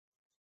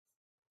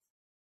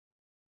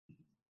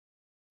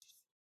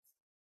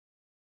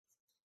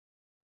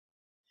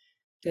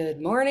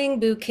Good morning,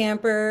 boot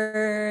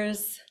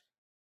campers.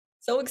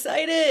 So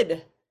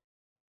excited.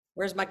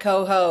 Where's my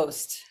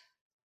co-host?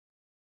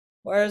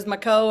 Where's my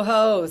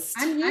co-host?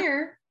 I'm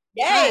here.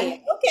 Hi,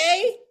 Yay.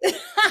 Okay.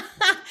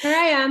 here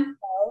I am.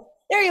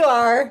 There you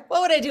are.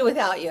 What would I do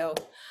without you?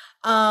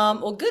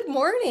 Well, good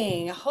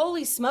morning.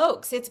 Holy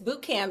smokes, it's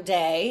boot camp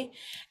day,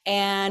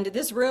 and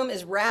this room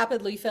is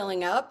rapidly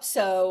filling up.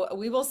 So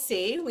we will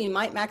see. We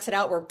might max it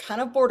out. We're kind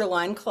of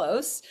borderline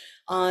close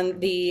on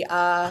the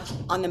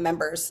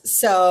members.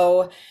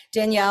 So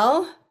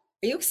Danielle,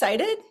 are you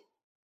excited?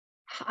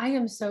 I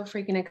am so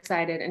freaking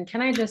excited. And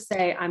can I just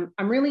say, I'm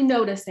really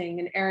noticing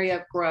an area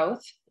of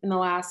growth in the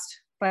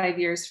last 5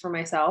 years for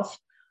myself.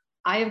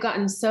 I have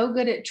gotten so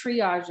good at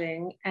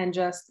triaging and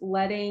just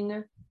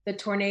letting the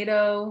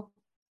tornado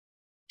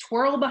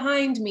twirl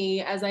behind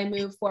me as I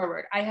move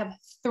forward. I have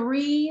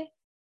 3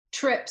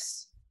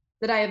 trips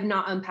that I have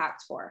not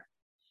unpacked for.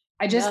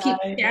 I just keep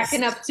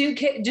stacking Nice. up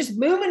suitcase, just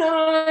moving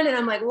on. And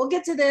I'm like, we'll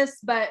get to this,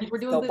 but we're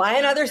doing Go boot buy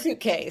camp. another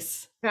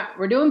suitcase. Yeah,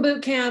 we're doing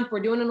boot camp.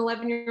 We're doing an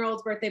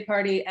 11-year-old's birthday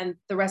party, and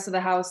the rest of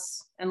the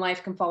house and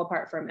life can fall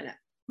apart for a minute.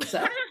 So,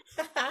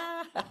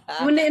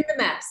 doing it in the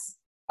mess.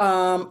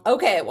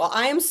 Okay, well,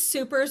 I am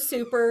super,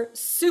 super,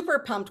 super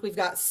pumped. We've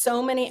got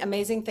so many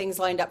amazing things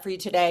lined up for you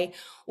today.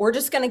 We're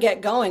just going to get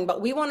going,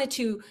 but we wanted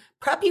to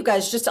prep you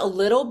guys just a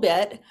little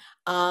bit.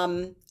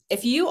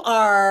 If you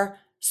are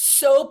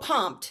so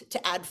pumped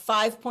to add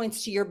 5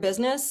 points to your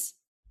business,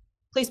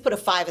 please put a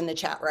five in the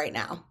chat right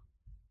now.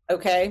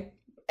 Okay.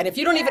 And if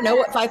you don't even know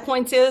what 5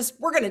 points is,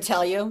 we're going to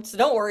tell you. So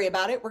don't worry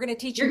about it. We're going to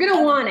teach You're you.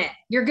 gonna want it.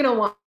 You're gonna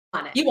want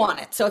it. You want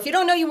it. So if you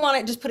don't know you want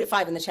it, just put it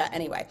five in the chat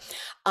anyway.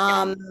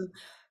 Um,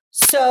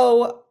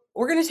 so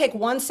we're going to take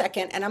 1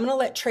 second and I'm going to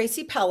let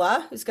Tracy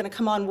Pella, who's going to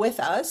come on with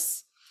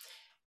us,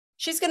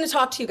 she's going to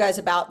talk to you guys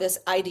about this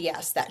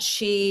IDS that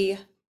she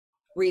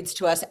reads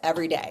to us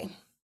every day.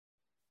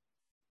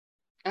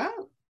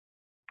 Oh,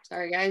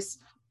 sorry, guys.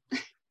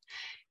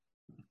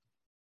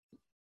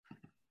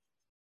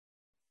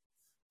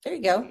 There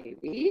you go.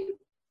 Maybe.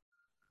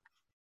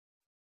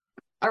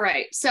 All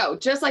right. So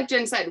just like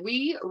Jen said,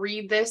 we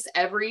read this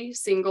every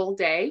single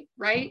day,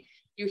 right?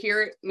 You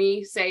hear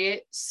me say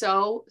it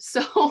so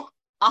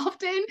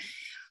often,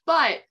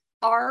 but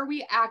are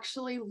we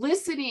actually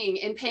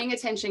listening and paying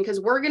attention?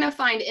 Because we're going to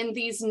find in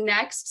these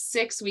next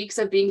 6 weeks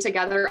of being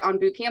together on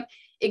boot camp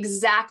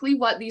exactly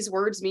what these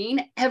words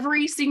mean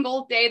every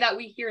single day that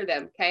we hear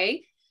them.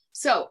 Okay.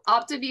 So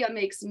Optavia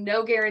makes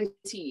no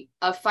guarantee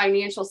of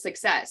financial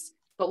success,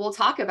 but we'll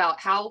talk about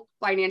how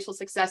financial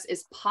success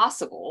is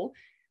possible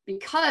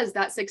because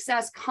that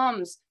success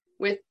comes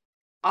with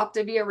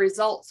Optavia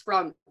results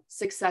from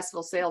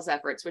successful sales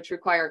efforts, which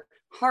require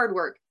hard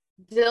work,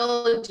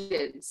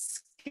 diligence,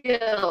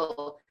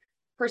 skill,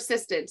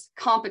 persistence,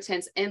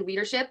 competence, and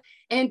leadership,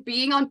 and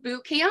being on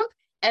boot camp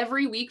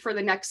every week for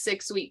the next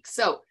 6 weeks.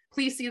 So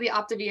please see the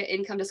Optavia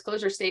income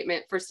disclosure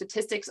statement for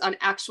statistics on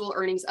actual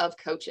earnings of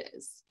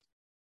coaches.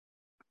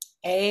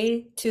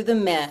 A to the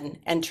men.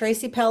 And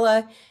Tracy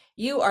Pella,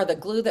 you are the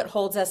glue that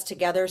holds us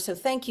together. So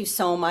thank you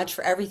so much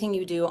for everything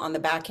you do on the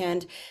back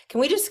end. Can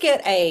we just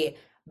get a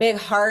big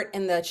heart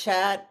in the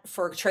chat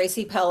for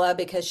Tracy Pella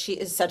because she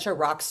is such a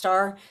rock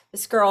star.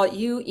 This girl,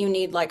 you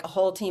need like a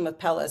whole team of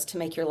Pellas to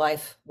make your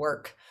life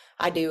work.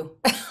 I do.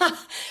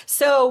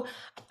 So,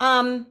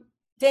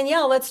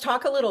 Danielle, let's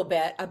talk a little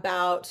bit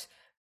about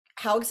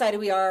how excited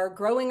we are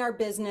growing our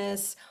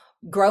business,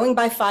 growing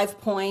by 5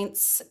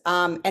 points,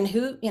 and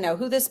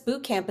who this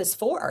boot camp is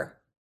for.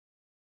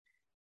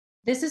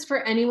 This is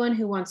for anyone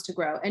who wants to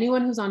grow,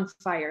 anyone who's on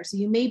fire. So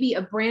you may be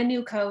a brand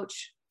new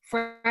coach,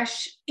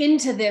 fresh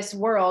into this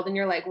world, and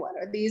you're like, what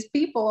are these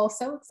people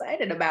so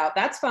excited about?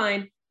 That's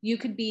fine. You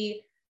could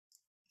be,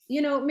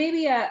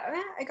 maybe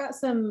I got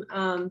some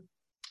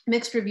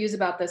mixed reviews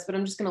about this, but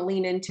I'm just going to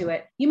lean into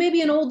it. You may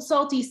be an old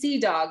salty sea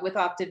dog with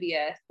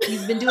Optavia.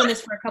 You've been doing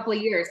this for a couple of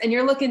years and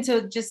you're looking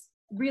to just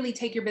really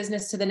take your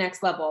business to the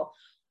next level.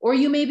 Or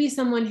you may be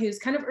someone who's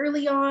kind of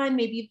early on,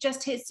 maybe you've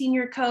just hit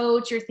senior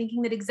coach, you're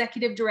thinking that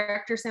executive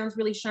director sounds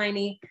really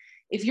shiny.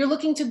 If you're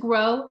looking to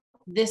grow,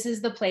 this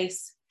is the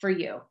place for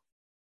you.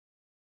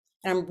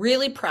 And I'm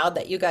really proud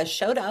that you guys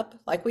showed up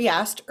like we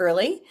asked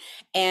early.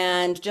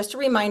 And just a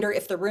reminder,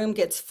 if the room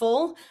gets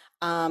full,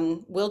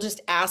 we'll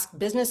just ask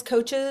business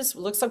coaches.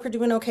 Looks like we're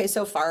doing okay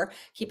so far.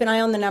 Keep an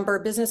eye on the number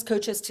of business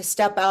coaches to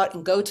step out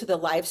and go to the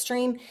live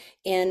stream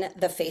in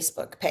the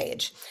Facebook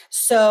page.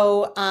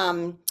 So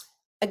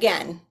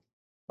again,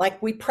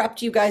 like we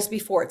prepped you guys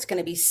before, it's going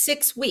to be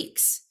 6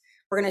 weeks.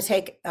 We're going to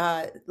take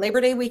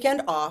Labor Day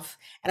weekend off.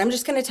 And I'm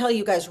just going to tell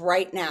you guys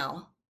right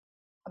now,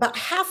 about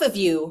half of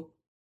you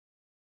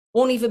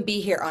won't even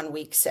be here on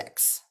week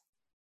 6.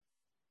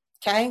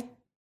 Okay?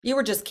 You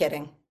were just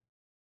kidding.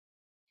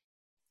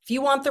 If you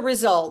want the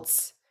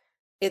results,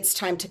 it's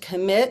time to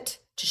commit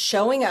to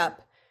showing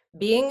up,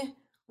 being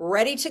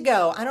ready to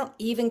go. I don't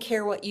even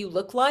care what you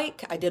look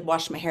like. I did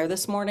wash my hair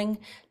this morning,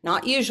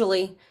 not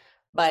usually,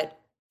 but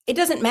it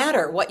doesn't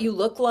matter what you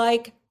look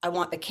like. I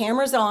want the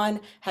cameras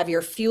on, have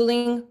your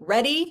fueling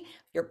ready,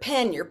 your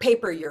pen, your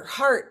paper, your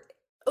heart,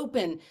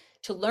 open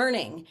to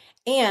learning.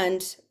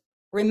 And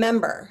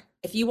remember,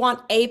 if you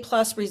want A+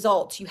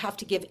 results, you have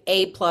to give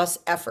A+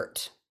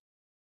 effort.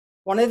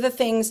 One of the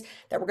things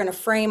that we're going to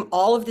frame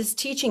all of this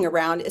teaching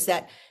around is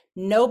that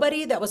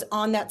nobody that was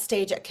on that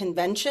stage at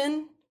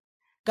convention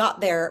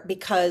got there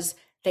because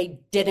they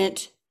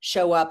didn't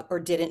show up or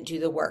didn't do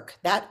the work.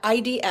 That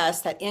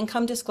IDS, that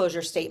income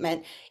disclosure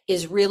statement,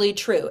 is really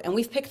true. And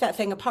we've picked that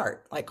thing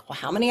apart. Like, well,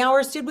 how many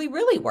hours did we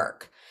really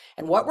work?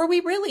 And what were we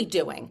really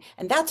doing?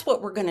 And that's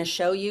what we're going to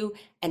show you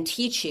and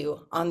teach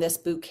you on this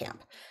boot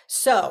camp.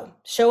 So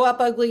show up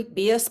ugly,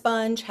 be a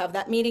sponge, have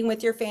that meeting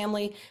with your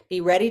family,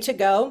 be ready to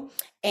go.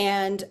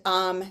 And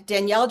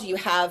Danielle, do you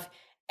have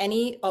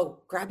any, oh,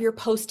 grab your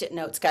Post-it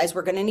notes, guys.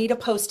 We're going to need a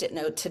Post-it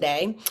note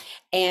today.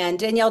 And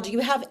Danielle, do you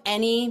have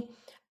any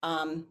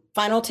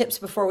final tips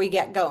before we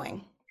get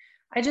going?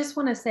 I just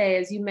want to say,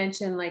 as you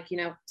mentioned, like,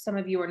 some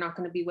of you are not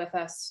going to be with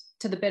us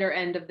to the bitter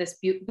end of this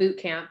boot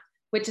camp,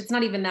 which it's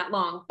not even that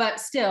long, but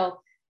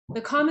still,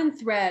 the common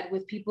thread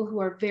with people who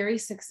are very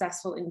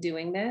successful in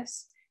doing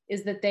this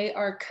is that they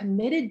are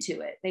committed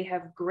to it. They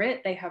have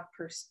grit, they have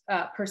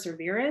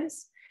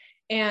perseverance.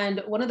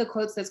 And one of the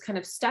quotes that's kind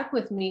of stuck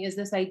with me is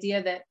this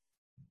idea that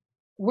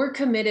we're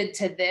committed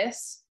to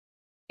this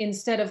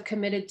instead of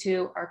committed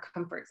to our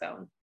comfort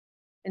zone,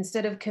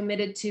 instead of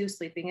committed to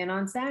sleeping in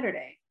on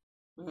Saturday.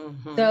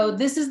 Mm-hmm. So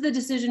this is the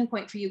decision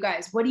point for you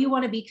guys. What do you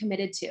want to be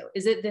committed to?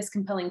 Is it this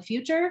compelling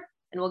future?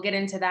 And we'll get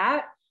into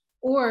that.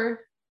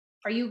 Or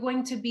are you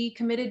going to be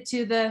committed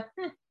to the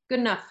good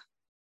enough?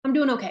 I'm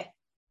doing okay.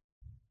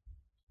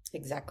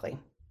 Exactly.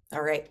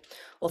 All right.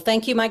 Well,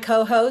 thank you, my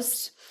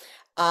co-host.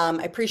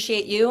 I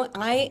appreciate you.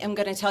 I am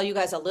going to tell you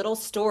guys a little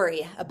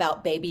story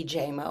about Baby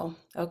JMO.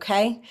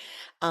 Okay.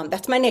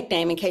 That's my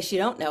nickname in case you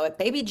don't know it.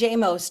 Baby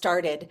JMO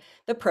started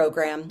the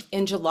program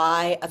in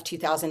July of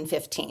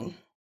 2015.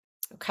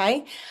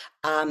 Okay.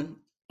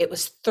 It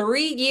was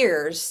 3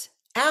 years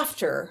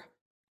after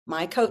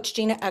my coach,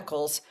 Gina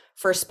Eccles,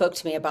 first spoke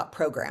to me about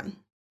program.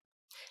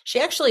 She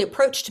actually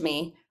approached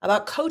me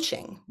about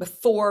coaching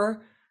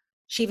before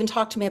she even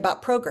talked to me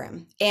about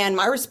program. And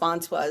my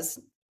response was,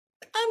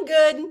 I'm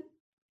good.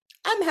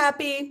 I'm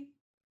happy.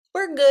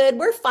 We're good.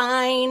 We're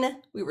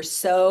fine. We were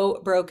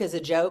so broke as a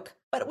joke,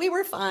 but we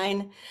were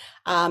fine.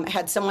 I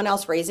had someone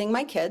else raising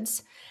my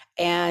kids,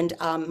 and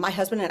my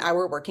husband and I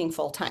were working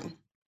full time.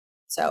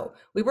 So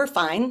we were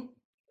fine,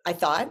 I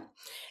thought.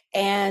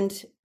 And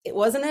it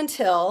wasn't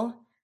until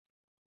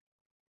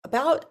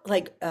about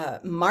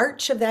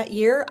March of that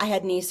year, I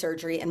had knee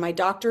surgery, and my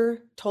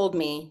doctor told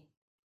me,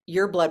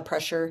 your blood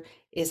pressure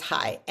is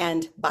high.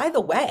 And by the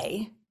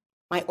way,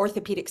 my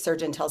orthopedic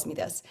surgeon tells me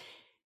this.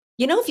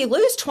 If you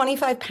lose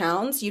 25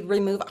 pounds, you'd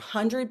remove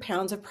 100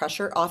 pounds of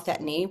pressure off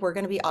that knee we're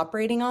going to be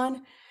operating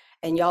on.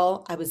 And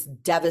y'all, I was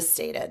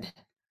devastated.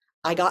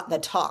 I got the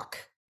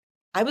talk.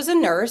 I was a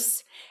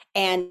nurse,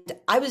 and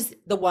I was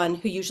the one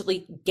who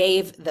usually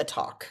gave the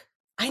talk.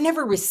 I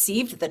never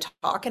received the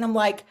talk. And I'm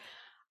like,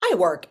 I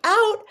work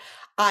out.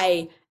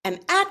 I am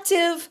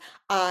active.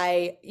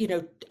 I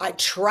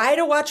try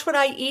to watch what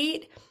I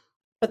eat.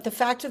 But the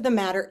fact of the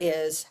matter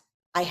is,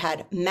 I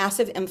had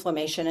massive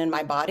inflammation in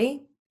my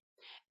body,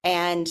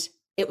 and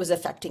it was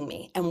affecting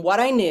me. And what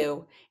I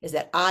knew is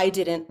that I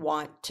didn't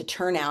want to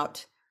turn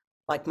out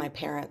like my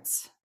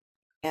parents.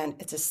 And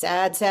it's a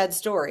sad, sad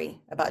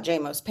story about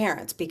JMO's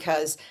parents,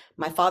 because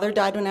my father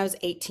died when I was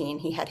 18.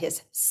 He had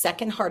his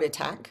second heart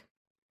attack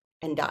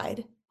and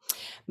died.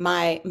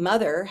 My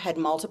mother had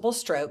multiple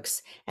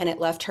strokes, and it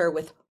left her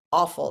with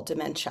awful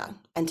dementia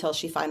until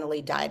she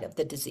finally died of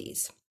the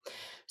disease.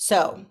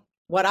 So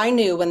what I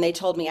knew when they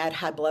told me I'd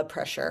high blood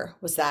pressure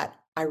was that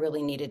I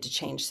really needed to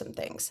change some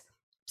things.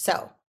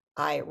 So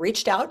I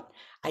reached out.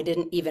 I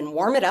didn't even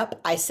warm it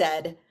up. I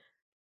said,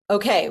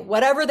 okay,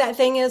 whatever that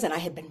thing is. And I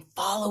had been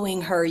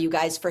following her, you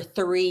guys, for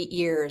 3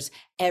 years,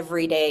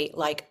 every day,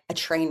 like a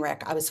train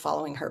wreck. I was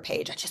following her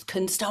page. I just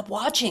couldn't stop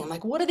watching. I'm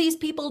like, what are these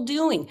people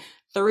doing?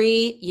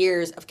 3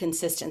 years of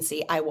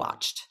consistency I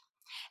watched.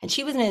 And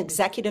she was an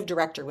executive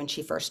director when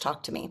she first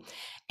talked to me.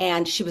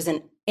 And she was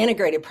an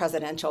integrated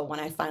presidential when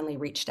I finally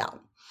reached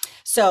out.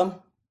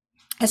 So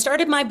I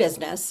started my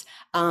business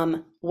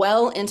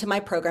well into my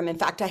program. In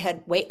fact,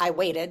 I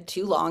waited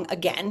too long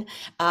again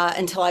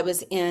until I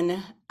was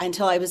in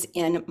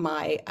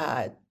my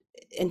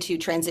into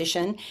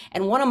transition.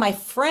 And one of my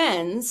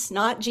friends,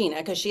 not Gina,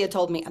 because she had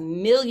told me a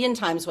million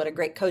times what a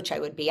great coach I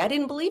would be, I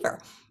didn't believe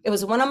her. It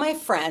was one of my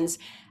friends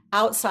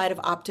outside of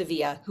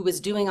Optavia who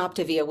was doing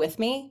Optavia with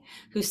me,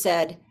 who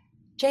said,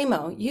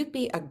 JMO, you'd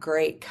be a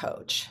great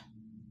coach.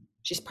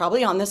 She's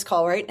probably on this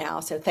call right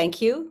now, so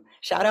thank you.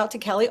 Shout out to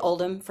Kelly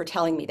Oldham for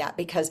telling me that,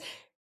 because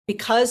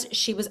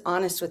she was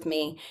honest with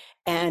me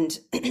and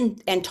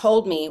and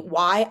told me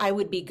why I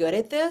would be good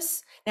at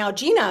this. Now,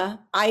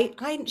 Gina,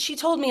 she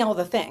told me all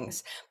the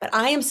things, but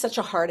I am such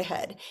a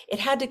hardhead. It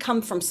had to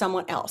come from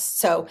someone else.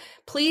 So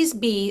please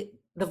be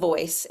the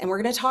voice, and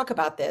we're going to talk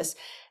about this,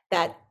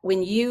 that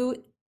when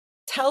you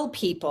tell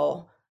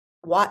people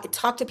why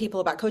talk to people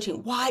about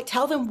coaching. Why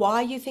tell them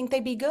why you think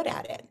they'd be good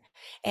at it.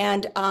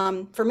 And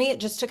for me, it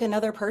just took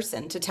another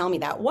person to tell me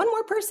that, one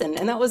more person,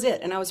 and that was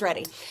it. And I was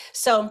ready.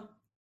 So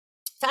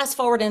fast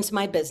forward into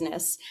my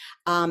business.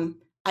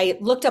 I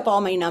looked up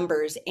all my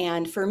numbers,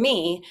 and for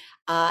me,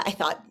 I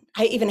thought,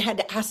 I even had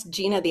to ask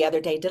Gina the other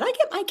day, did I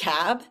get my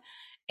cab?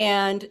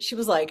 And she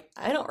was like,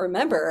 I don't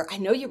remember. I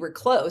know you were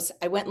close.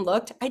 I went and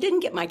looked. I didn't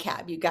get my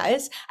cab, you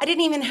guys. I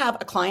didn't even have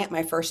a client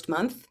my first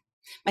month.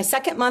 My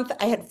second month,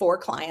 I had 4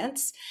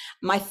 clients.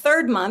 My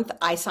third month,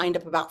 I signed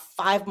up about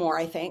 5 more,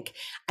 I think.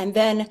 And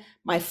then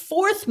my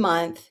fourth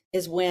month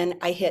is when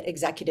I hit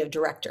executive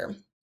director.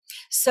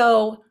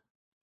 So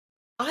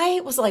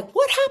I was like,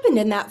 what happened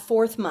in that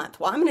fourth month?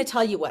 Well, I'm going to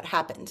tell you what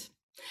happened.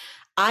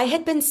 I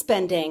had been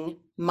spending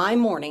my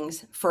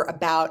mornings for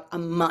about a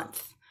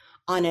month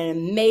on an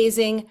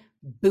amazing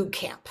boot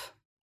camp.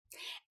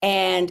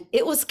 And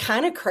it was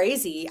kind of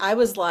crazy.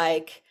 What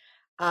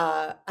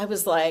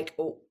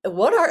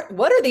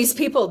are these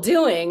people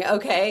doing?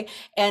 Okay.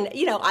 And,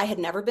 I had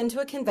never been to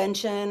a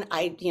convention.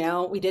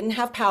 We didn't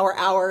have power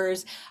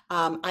hours.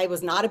 I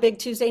was not a big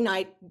Tuesday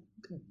night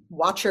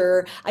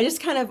watcher. I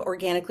just kind of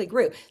organically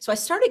grew. So I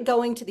started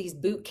going to these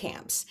boot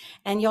camps,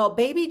 and y'all,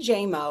 baby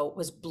JMO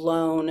was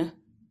blown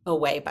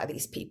away by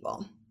these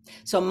people.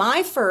 So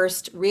my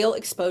first real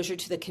exposure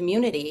to the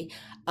community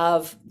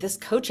of this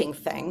coaching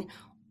thing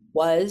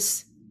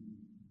was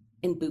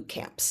in boot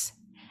camps.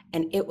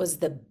 And it was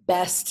the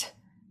best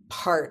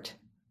part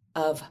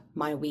of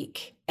my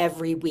week,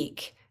 every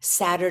week.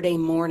 Saturday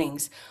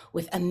mornings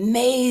with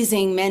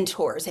amazing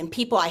mentors and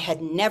people I had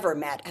never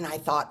met. And I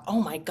thought,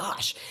 oh my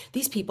gosh,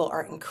 these people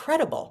are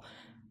incredible.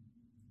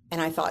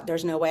 And I thought,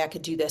 there's no way I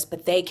could do this.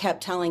 But they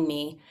kept telling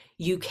me,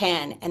 you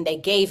can. And they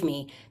gave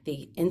me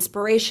the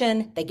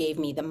inspiration, they gave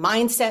me the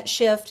mindset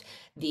shift,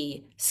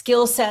 the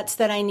skill sets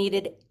that I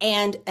needed,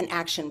 and an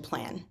action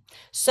plan.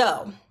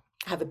 So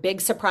I have a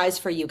big surprise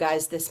for you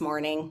guys this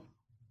morning.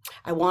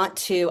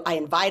 I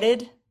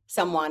invited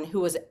someone who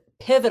was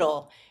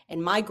pivotal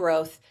in my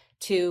growth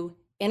to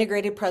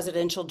integrated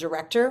presidential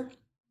director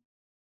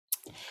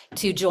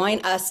to join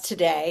us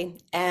today.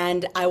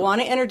 And I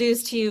want to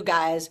introduce to you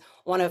guys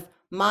one of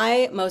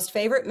my most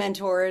favorite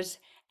mentors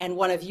and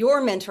one of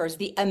your mentors,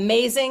 the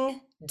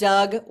amazing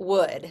Doug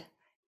Wood,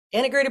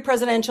 integrated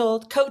presidential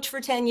coach for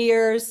 10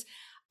 years.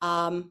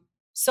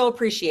 So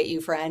appreciate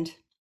you, friend.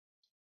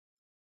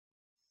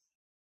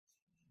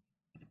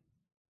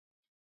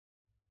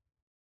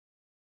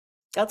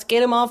 Let's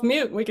get him off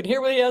mute. We can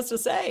hear what he has to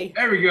say.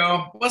 There we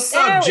go. What's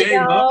There up, we go.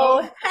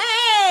 J-Mo?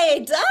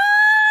 Hey, Doug!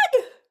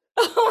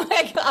 Oh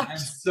my I'm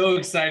gosh. so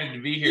excited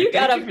to be here.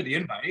 Thank you for the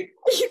invite.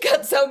 You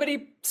got so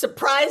many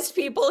surprised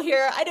people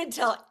here. I didn't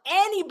tell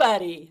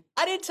anybody.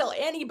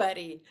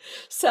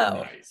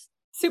 So Nice.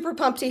 super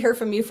pumped to hear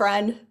from you,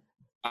 friend.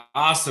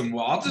 Awesome.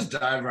 Well, I'll just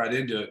dive right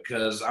into it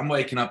because I'm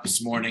waking up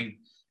this morning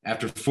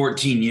after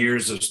 14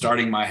 years of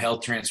starting my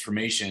health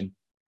transformation,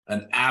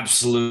 an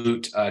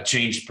absolute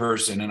changed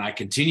person. And I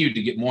continue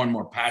to get more and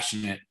more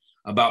passionate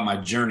about my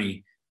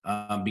journey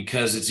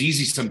because it's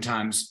easy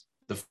sometimes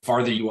the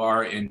farther you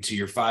are into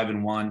your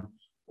 5-in-1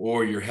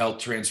 or your health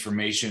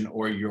transformation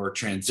or your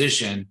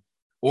transition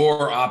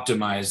or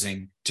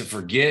optimizing to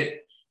forget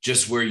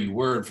just where you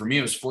were. And for me,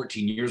 it was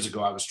 14 years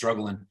ago, I was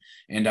struggling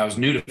and I was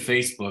new to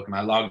Facebook, and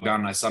I logged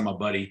on and I saw my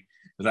buddy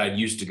that I'd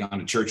used to gone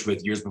to church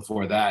with years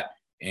before that.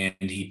 And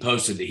he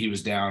posted that he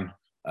was down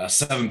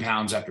 7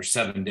 pounds after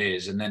 7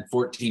 days. And then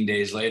 14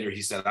 days later,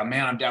 he said, oh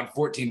man, I'm down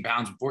 14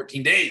 pounds in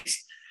 14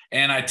 days.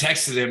 And I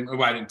texted him.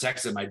 Well, I didn't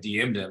text him. I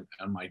DM'd him.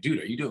 I'm like,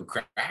 dude, are you doing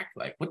crack?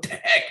 Like, what the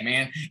heck,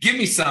 man? Give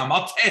me some.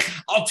 I'll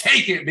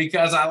take it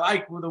because I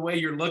like the way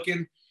you're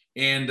looking.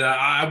 And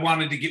I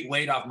wanted to get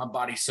weight off my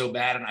body so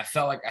bad. And I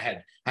felt like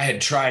I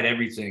had tried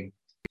everything.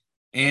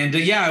 And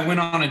I went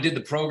on and did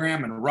the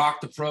program and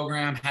rocked the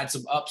program, had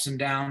some ups and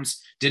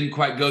downs, didn't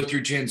quite go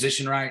through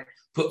transition right,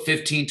 put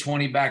 15,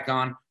 20 back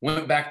on,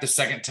 went back the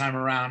second time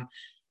around,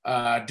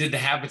 did the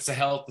habits of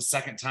health the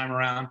second time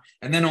around,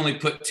 and then only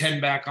put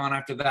 10 back on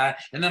after that.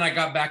 And then I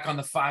got back on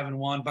the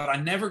 5-in-1, but I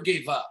never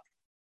gave up.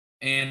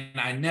 And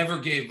I never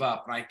gave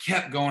up. And I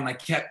kept going.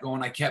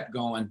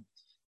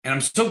 And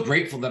I'm so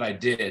grateful that I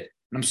did.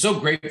 And I'm so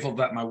grateful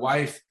that my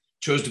wife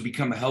chose to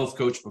become a health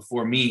coach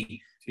before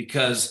me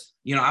because,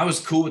 I was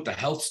cool with the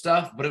health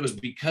stuff, but it was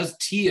because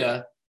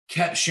Tia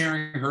kept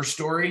sharing her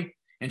story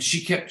and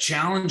she kept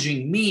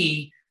challenging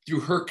me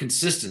through her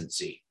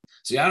consistency.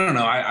 See, I don't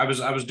know. I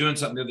was doing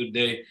something the other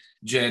day,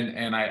 Jen,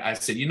 and I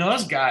said,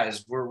 us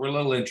guys, we're a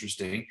little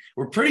interesting.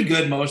 We're pretty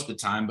good most of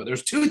the time, but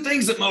there's 2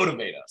 things that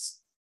motivate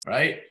us,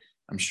 right?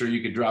 I'm sure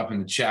you could drop in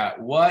the chat.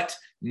 What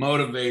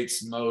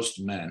motivates most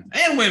men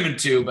and women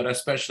too, but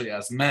especially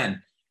us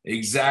men?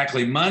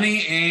 Exactly.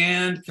 Money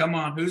and come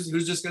on, who's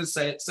just going to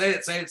say it? Say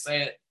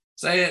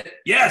it.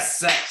 Yes,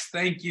 sex.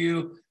 Thank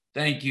you.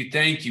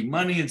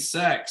 Money and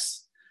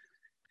sex.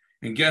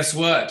 And guess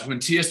what? When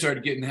Tia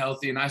started getting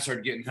healthy and I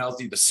started getting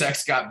healthy, the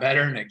sex got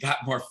better and it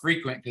got more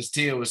frequent because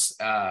Tia was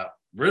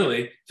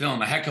really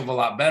feeling a heck of a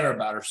lot better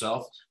about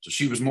herself. So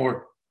she was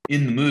more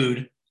in the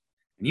mood.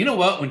 And you know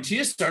what? When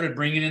Tia started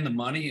bringing in the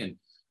money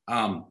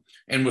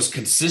and was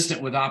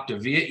consistent with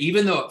Optavia,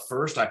 even though at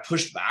first I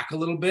pushed back a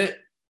little bit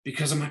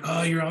because I'm like,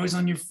 oh, you're always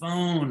on your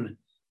phone.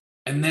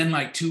 And then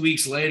like 2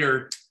 weeks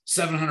later,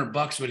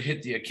 $700 would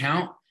hit the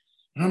account.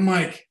 And I'm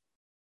like,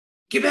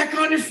 get back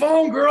on your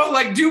phone, girl.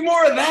 Like, do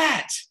more of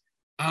that.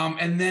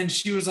 And then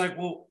she was like,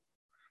 well,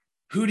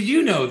 who do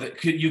you know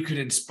that you could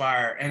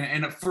inspire?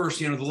 And at first,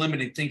 the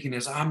limited thinking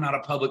is, I'm not a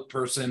public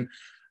person.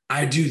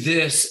 I do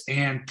this.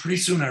 And pretty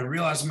soon I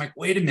realized, I'm like,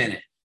 wait a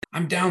minute,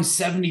 I'm down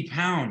 70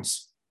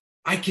 pounds.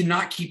 I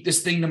cannot keep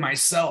this thing to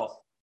myself.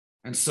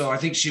 And so I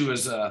think she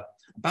was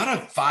about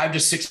a 5 to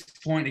 6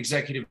 point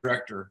executive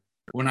director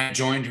when I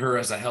joined her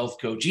as a health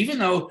coach, even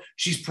though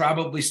she's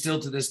probably still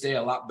to this day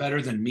a lot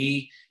better than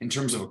me in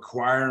terms of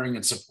acquiring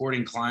and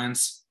supporting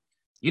clients.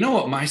 You know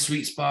what my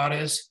sweet spot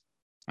is?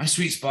 My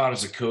sweet spot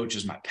as a coach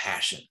is my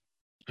passion,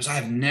 because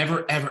I've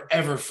never, ever,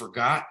 ever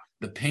forgot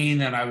the pain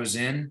that I was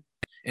in,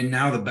 and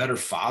now the better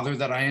father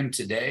that I am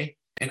today.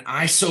 And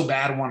I so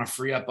bad want to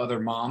free up other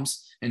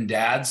moms and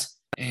dads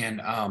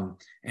and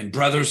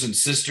brothers and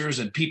sisters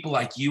and people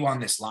like you on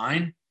this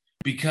line,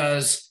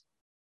 because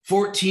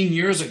 14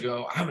 years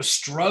ago, I was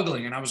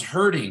struggling and I was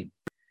hurting,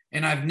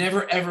 and I've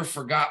never, ever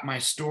forgot my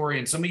story.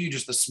 And some of you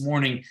just this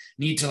morning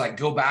need to like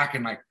go back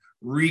and like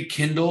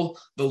rekindle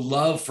the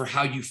love for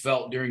how you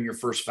felt during your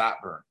first fat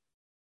burn.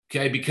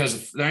 Okay.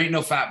 Because there ain't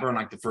no fat burn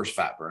like the first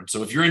fat burn.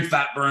 So if you're in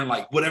fat burn,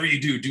 like whatever you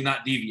do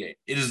not deviate.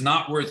 It is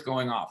not worth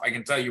going off. I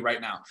can tell you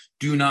right now,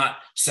 do not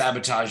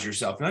sabotage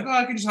yourself. You're like, oh,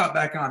 I can just hop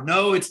back on.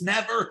 No, it's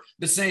never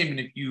the same. And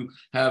if you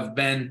have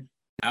been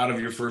out of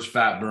your first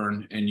fat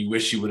burn and you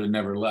wish you would have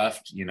never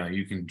left,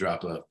 you can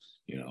drop a,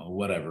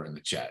 whatever in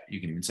the chat.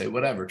 You can even say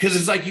whatever. Cause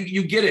it's like,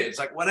 you get it. It's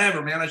like,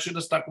 whatever, man, I should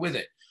have stuck with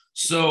it.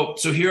 So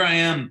here I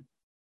am.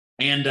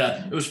 And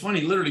it was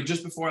funny, literally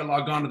just before I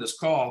logged on to this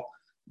call,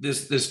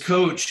 this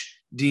coach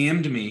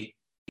DM'd me,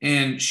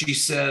 and she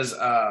says,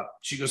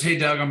 she goes, hey,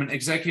 Doug, I'm an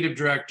executive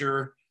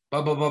director,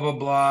 blah, blah, blah, blah,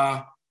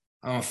 blah.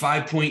 I'm a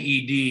 5-point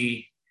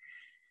ED,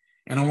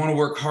 and I want to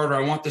work harder.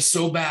 I want this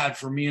so bad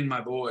for me and my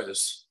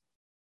boys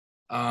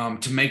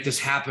to make this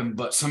happen.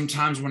 But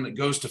sometimes when it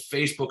goes to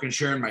Facebook and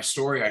sharing my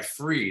story, I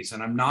freeze,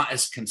 and I'm not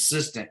as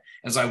consistent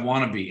as I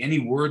want to be. Any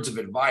words of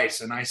advice?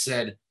 And I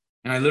said,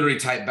 and I literally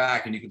typed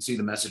back, and you can see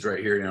the message right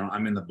here.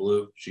 I'm in the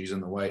blue, she's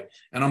in the white.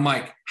 And I'm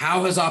like,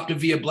 how has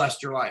Optavia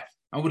blessed your life?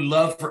 I would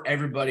love for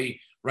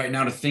everybody right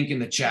now to think in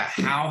the chat,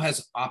 how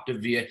has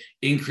Optavia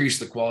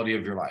increased the quality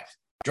of your life?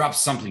 Drop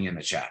something in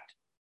the chat.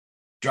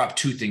 Drop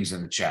 2 things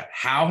in the chat.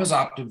 How has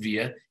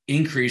Optavia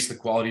increased the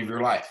quality of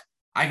your life?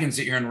 I can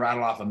sit here and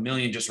rattle off a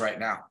million just right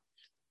now.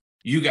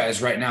 You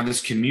guys right now,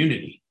 this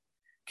community,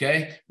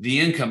 okay? The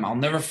income, I'll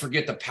never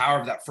forget the power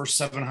of that first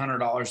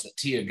 $700 that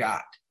Tia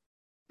got.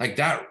 Like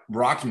that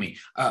rocked me.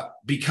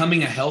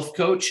 Becoming a health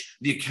coach,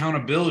 the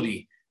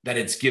accountability that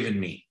it's given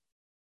me.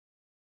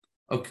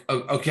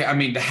 Okay. I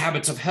mean, the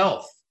habits of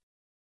health,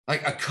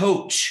 like a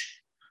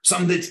coach,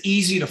 something that's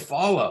easy to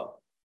follow.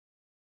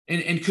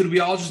 And could we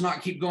all just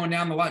not keep going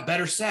down the line?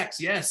 Better sex.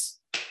 Yes.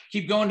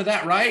 Keep going to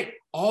that, right?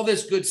 All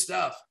this good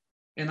stuff.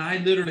 And I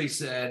literally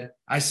said,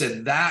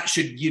 that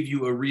should give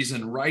you a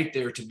reason right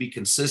there to be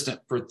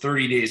consistent for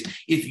 30 days.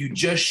 If you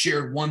just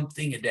shared one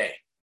thing a day.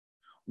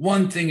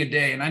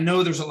 And I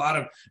know there's a lot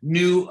of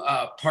new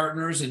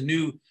partners and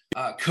new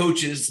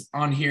coaches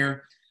on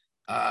here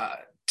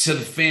to the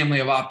family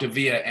of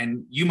Optavia,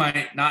 and you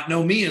might not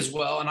know me as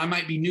well, and I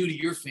might be new to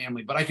your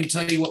family, but I can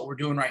tell you what we're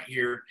doing right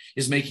here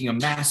is making a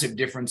massive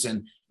difference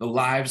in the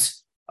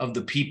lives of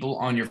the people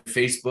on your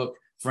Facebook,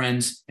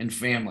 friends, and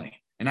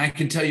family. And I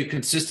can tell you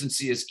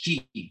consistency is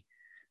key,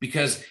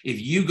 because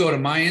if you go to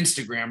my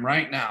Instagram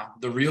right now,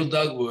 The Real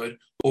Doug Wood,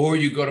 or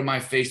you go to my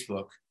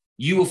Facebook,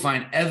 you will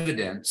find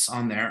evidence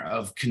on there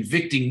of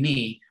convicting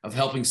me of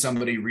helping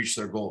somebody reach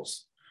their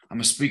goals.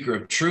 I'm a speaker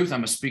of truth.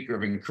 I'm a speaker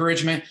of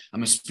encouragement.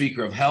 I'm a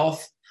speaker of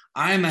health.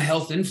 I am a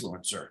health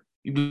influencer.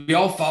 We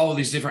all follow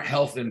these different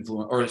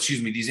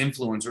these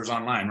influencers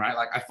online, right?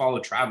 Like I follow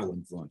travel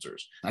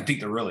influencers. I think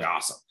they're really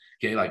awesome.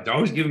 Okay. Like they're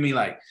always giving me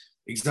like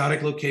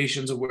exotic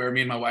locations of where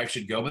me and my wife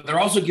should go, but they're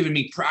also giving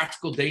me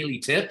practical daily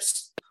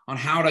tips on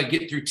how to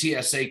get through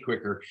TSA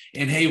quicker.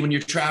 And hey, when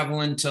you're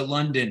traveling to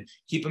London,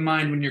 keep in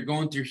mind when you're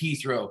going through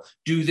Heathrow,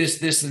 do this,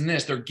 this, and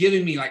this. They're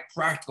giving me like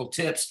practical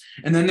tips.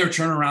 And then they're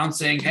turning around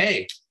saying,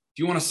 hey, if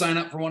you want to sign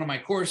up for one of my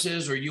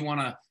courses, or you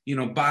want to,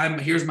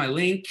 here's my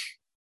link.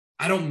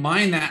 I don't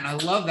mind that. And I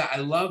love that. I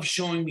love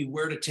showing me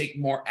where to take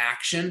more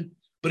action.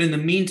 But in the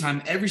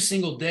meantime, every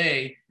single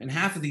day, and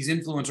half of these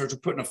influencers are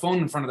putting a phone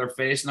in front of their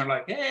face and they're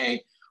like,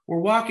 hey, we're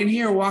walking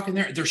here, walking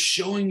there. They're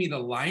showing me the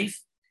life.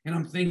 And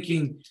I'm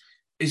thinking,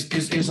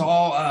 is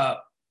all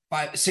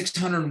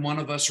 601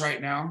 of us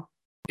right now,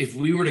 if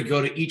we were to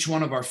go to each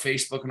one of our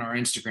Facebook and our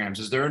Instagrams,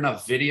 is there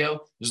enough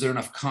video? Is there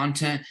enough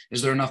content?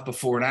 Is there enough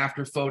before and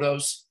after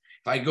photos?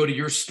 If I go to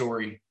your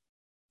story,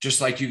 just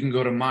like you can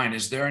go to mine,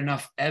 is there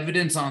enough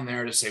evidence on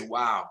there to say,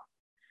 wow,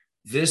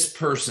 this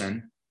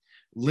person,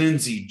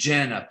 Lindsay,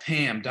 Jenna,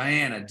 Pam,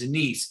 Diana,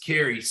 Denise,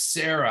 Carrie,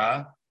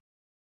 Sarah,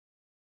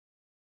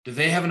 Do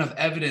they have enough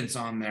evidence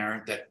on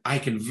there that I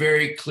can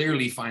very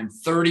clearly find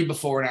 30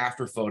 before and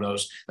after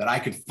photos, that I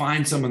could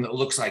find someone that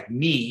looks like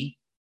me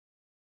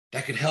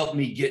that could help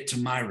me get to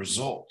my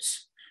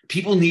results?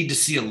 People need to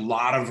see a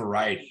lot of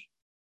variety,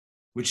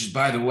 which is,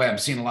 by the way, I'm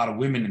seeing a lot of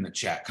women in the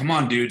chat. Come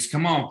on, dudes.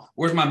 Come on.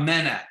 Where's my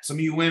men at? Some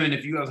of you women,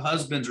 if you have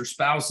husbands or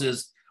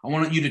spouses, I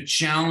want you to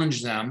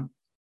challenge them,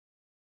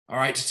 all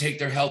right, to take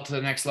their health to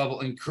the next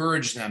level.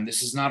 Encourage them.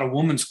 This is not a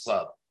woman's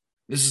club.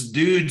 This is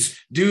dudes.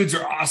 Dudes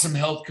are awesome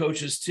health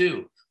coaches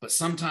too. But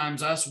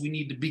sometimes we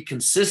need to be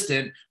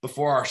consistent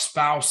before our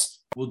spouse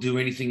will do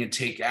anything and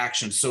take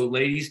action. So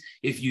ladies,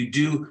 if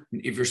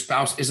your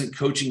spouse isn't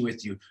coaching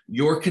with you,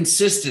 your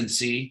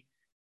consistency,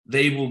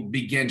 they will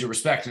begin to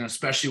respect. And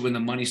especially when the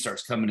money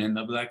starts coming in,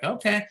 they'll be like,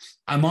 okay,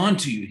 I'm on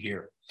to you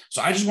here.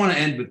 So I just want to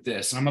end with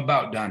this, and I'm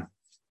about done.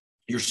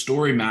 Your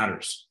story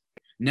matters.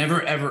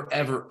 Never, ever,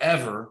 ever,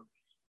 ever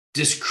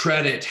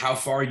discredit how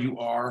far you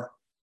are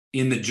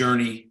in the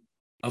journey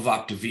of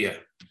Optavia.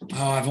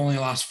 Oh, I've only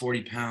lost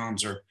 40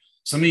 pounds. Or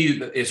some of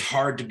you, it's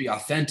hard to be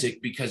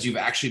authentic because you've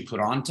actually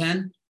put on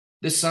 10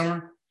 this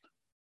summer.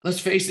 Let's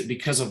face it,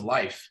 because of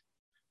life,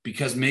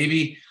 because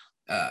maybe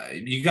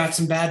you got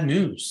some bad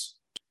news.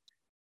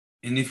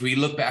 And if we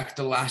look back at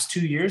the last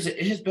 2 years,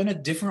 it has been a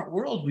different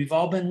world we've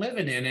all been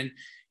living in. And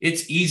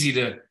it's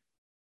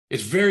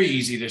very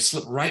easy to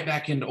slip right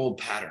back into old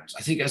patterns.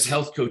 I think as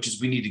health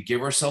coaches, we need to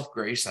give ourselves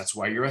grace. That's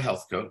why you're a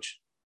health coach.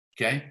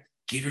 Okay.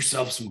 Give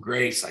yourself some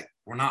grace. Like,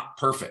 we're not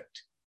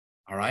perfect.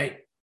 All right.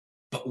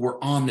 But we're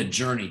on the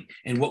journey.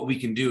 And what we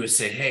can do is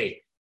say,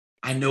 hey,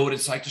 I know what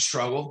it's like to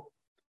struggle,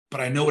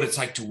 but I know what it's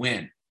like to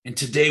win. And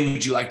today,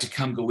 would you like to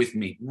come go with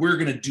me? We're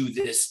going to do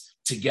this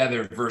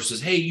together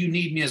versus, hey, you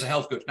need me as a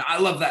health coach. Now, I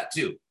love that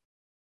too.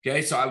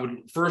 Okay. So I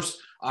would first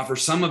offer,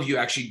 some of you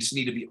actually just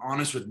need to be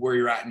honest with where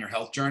you're at in your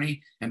health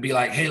journey and be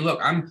like, hey, look,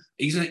 I'm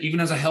even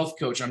as a health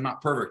coach, I'm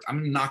not perfect. I'm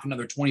going to knock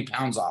another 20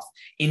 pounds off.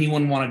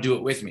 Anyone want to do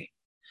it with me?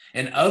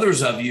 And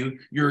others of you,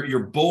 your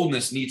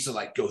boldness needs to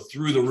like go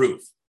through the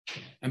roof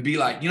and be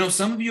like,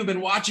 some of you have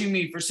been watching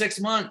me for 6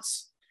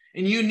 months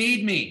and you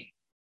need me.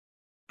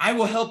 I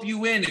will help you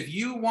win. If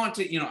you want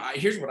to,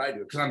 here's what I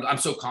do, because I'm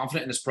so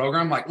confident in this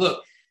program. Like,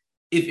 look,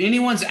 if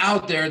anyone's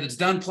out there that's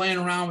done playing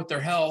around with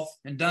their health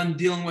and done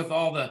dealing with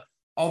all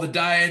the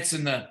diets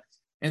and the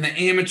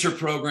amateur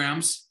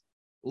programs,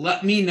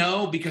 let me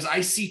know, because I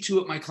see to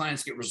it my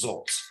clients get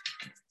results.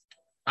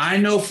 I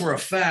know for a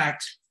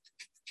fact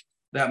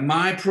that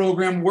my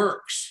program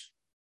works.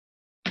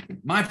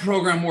 My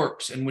program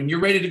works. And when you're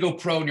ready to go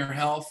pro in your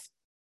health,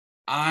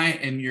 I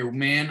am your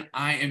man.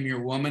 I am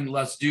your woman.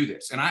 Let's do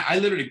this. And I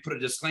literally put a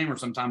disclaimer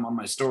sometime on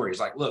my stories.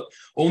 Like, look,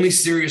 only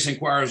serious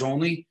inquirers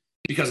only,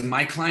 because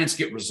my clients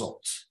get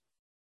results.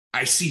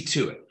 I see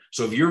to it.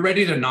 So if you're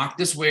ready to knock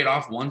this weight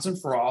off once and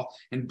for all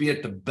and be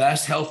at the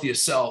best,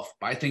 healthiest self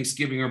by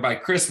Thanksgiving or by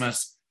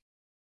Christmas,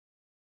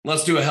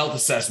 let's do a health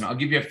assessment. I'll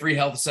give you a free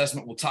health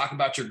assessment. We'll talk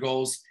about your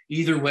goals.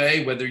 Either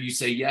way, whether you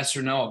say yes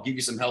or no, I'll give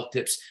you some health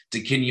tips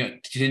to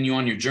continue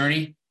on your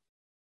journey.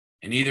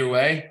 And either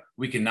way,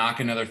 we can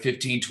knock another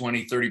 15,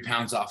 20, 30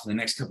 pounds off in the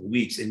next couple of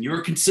weeks. And your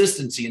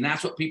consistency, and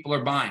that's what people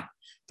are buying.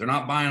 They're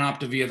not buying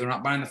Optavia. They're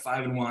not buying the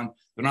 5-in-1.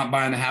 They're not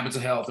buying the Habits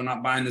of Health. They're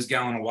not buying this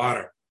gallon of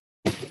water.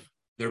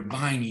 They're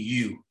buying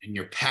you and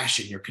your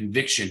passion, your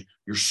conviction,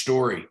 your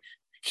story.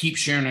 Keep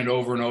sharing it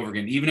over and over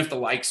again. Even if the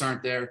likes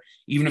aren't there,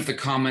 even if the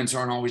comments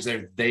aren't always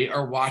there, they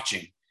are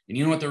watching. And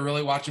you know what they're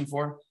really watching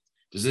for?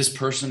 Does this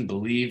person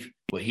believe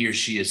what he or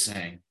she is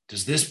saying?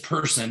 Does this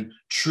person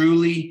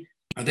truly,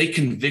 are they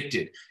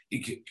convicted?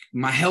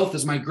 My health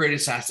is my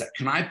greatest asset.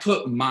 Can I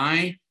put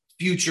my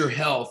future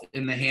health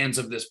in the hands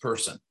of this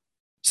person?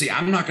 See,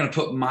 I'm not going to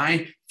put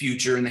my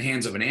future in the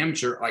hands of an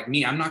amateur like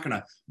me. I'm not going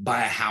to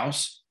buy a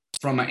house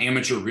from an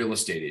amateur real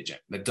estate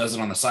agent that does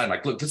it on the side.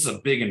 Like, look, this is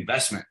a big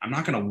investment. I'm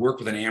not going to work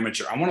with an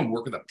amateur. I want to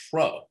work with a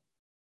pro.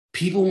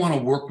 People want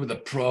to work with a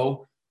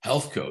pro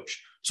health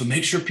coach. So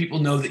make sure people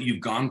know that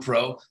you've gone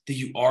pro, that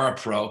you are a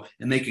pro,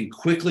 and they can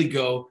quickly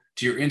go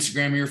to your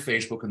Instagram or your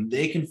Facebook, and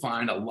they can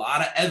find a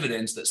lot of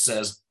evidence that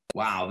says,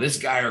 wow, this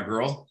guy or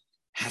girl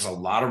has a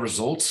lot of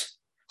results.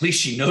 At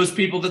least she knows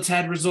people that's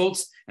had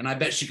results. And I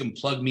bet she can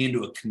plug me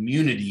into a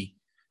community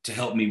to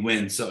help me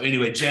win. So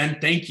anyway, Jen,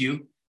 thank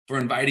you for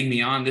inviting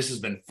me on. This has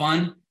been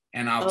fun,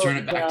 and I'll turn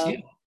it back to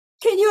you.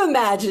 Can you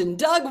imagine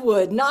Doug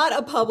Wood, not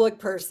a public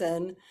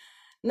person,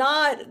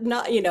 not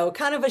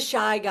kind of a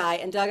shy guy.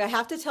 And Doug, I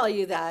have to tell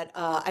you that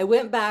I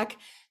went back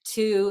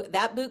to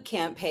that boot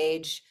camp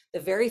page, the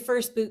very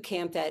first boot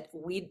camp that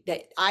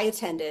I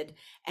attended,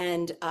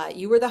 and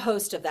you were the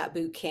host of that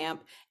boot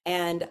camp.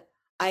 And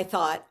I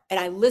thought, and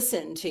I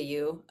listened to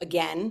you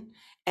again,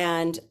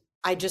 and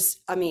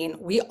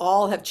we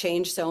all have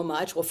changed so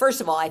much. Well,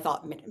 first of all, I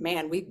thought,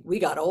 man, we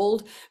got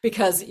old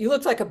because you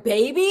looked like a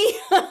baby.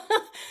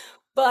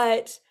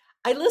 But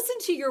I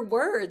listened to your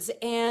words,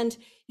 and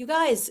you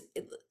guys,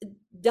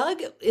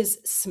 Doug is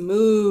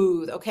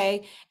smooth,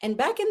 okay? And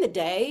back in the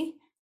day,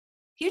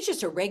 he was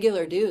just a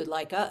regular dude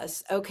like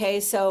us, okay?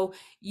 So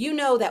you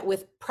know that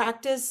with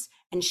practice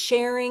and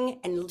sharing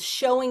and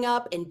showing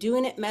up and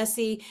doing it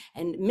messy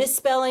and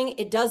misspelling,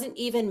 it doesn't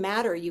even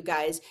matter, you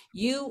guys.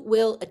 You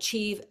will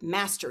achieve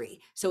mastery.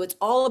 So it's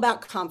all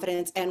about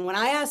confidence. And when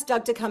I asked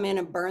Doug to come in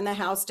and burn the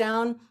house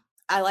down,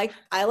 I like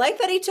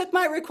that he took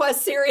my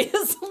request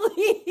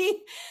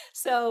seriously.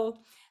 So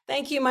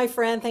thank you, my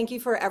friend. Thank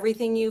you for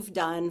everything you've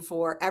done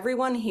for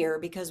everyone here,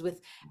 because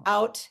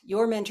without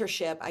your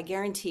mentorship, I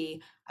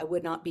guarantee I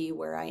would not be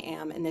where I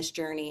am in this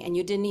journey. And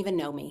you didn't even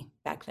know me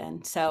back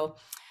then. So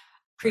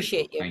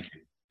appreciate you. Thank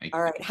you. Thank you.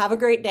 All right. Have a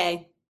great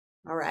day.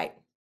 All right.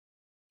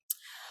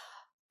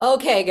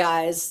 Okay,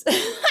 guys.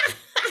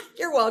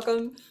 You're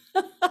welcome.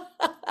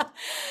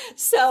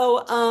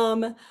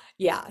 So,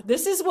 yeah,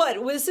 this is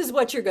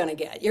what you're going to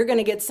get. You're going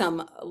to get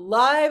some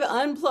live,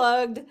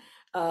 unplugged,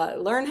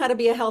 learn how to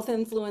be a health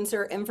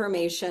influencer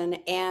information.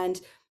 And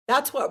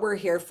that's what we're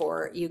here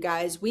for, you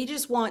guys. We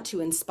just want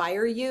to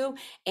inspire you.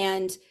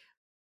 And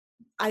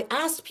I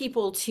asked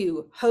people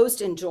to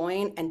host and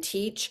join and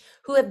teach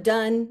who have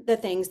done the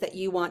things that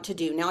you want to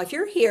do. Now, if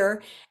you're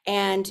here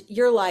and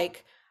you're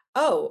like,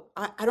 oh,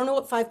 I don't know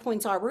what 5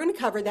 points are, we're going to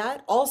cover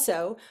that.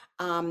 Also,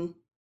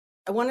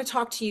 I want to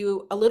talk to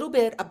you a little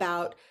bit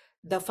about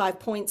the 5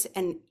 points.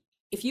 And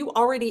if you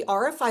already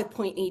are a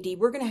 5-point ED,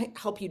 we're going to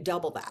help you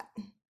double that.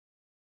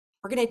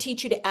 We're going to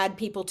teach you to add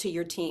people to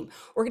your team.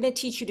 We're going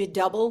to teach you to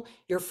double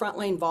your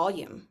frontline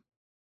volume.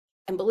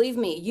 And believe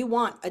me, you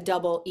want a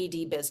double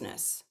ED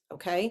business.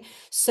 Okay.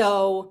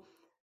 So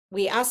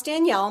we asked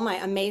Danielle, my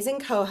amazing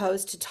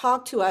co-host, to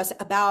talk to us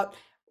about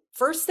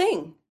first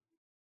thing.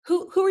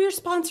 Who are your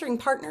sponsoring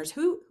partners?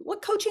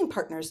 What coaching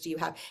partners do you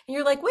have? And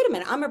you're like, wait a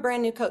minute, I'm a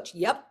brand new coach.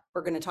 Yep,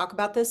 we're going to talk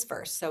about this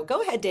first. So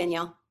go ahead,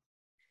 Danielle.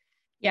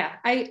 Yeah,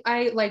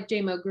 I like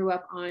JMO grew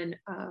up on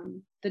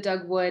the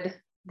Doug Wood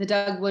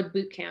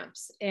boot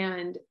camps,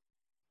 and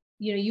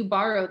you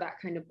borrow that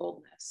kind of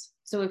boldness.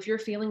 So if you're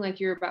feeling like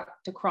you're about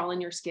to crawl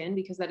in your skin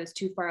because that is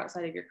too far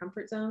outside of your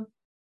comfort zone,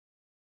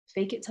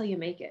 fake it till you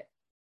make it,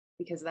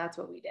 because that's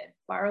what we did.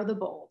 Borrow the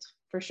bold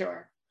for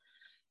sure.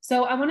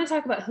 So I want to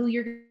talk about who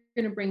you're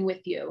going to bring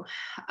with you.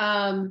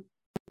 And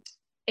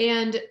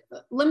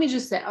let me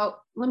just say,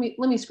 let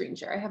me screen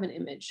share. I have an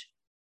image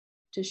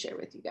to share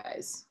with you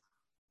guys.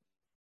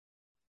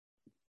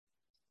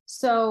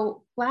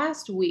 So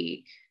last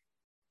week,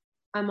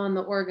 I'm on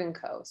the Oregon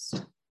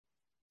coast,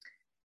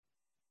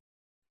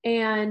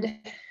 and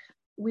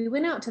we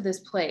went out to this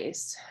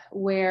place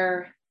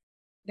where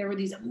there were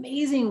these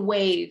amazing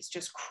waves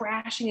just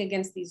crashing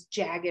against these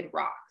jagged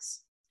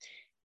rocks.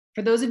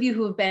 For those of you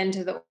who have been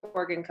to the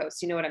Oregon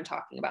coast, you know what I'm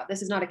talking about.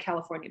 This is not a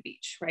California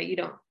beach, right? You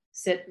don't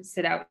sit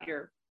out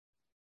your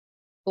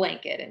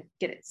blanket and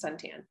get it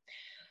suntan.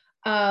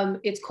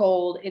 It's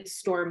cold, it's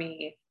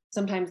stormy.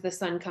 Sometimes the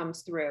sun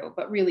comes through,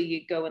 but really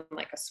you go in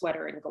like a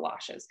sweater and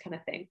galoshes kind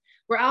of thing.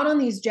 We're out on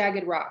these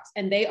jagged rocks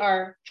and they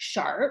are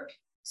sharp.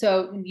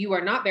 So you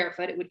are not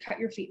barefoot. It would cut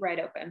your feet right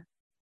open.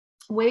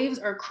 Waves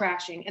are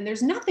crashing and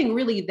there's nothing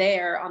really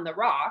there on the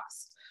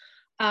rocks,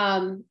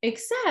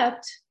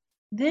 except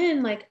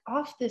then like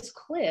off this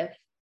cliff,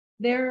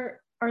 there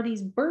are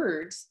these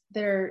birds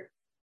that are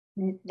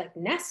like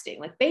nesting,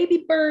 like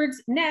baby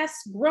birds,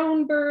 nests,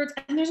 grown birds,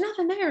 and there's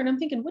nothing there. And I'm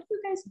thinking, what are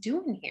you guys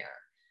doing here?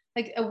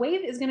 Like a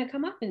wave is going to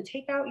come up and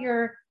take out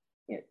your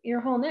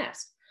whole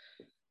nest.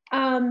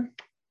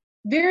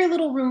 Very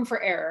little room for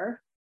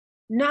error,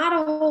 not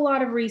a whole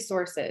lot of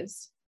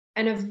resources,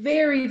 and a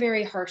very,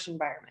 very harsh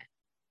environment.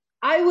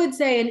 I would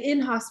say an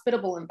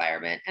inhospitable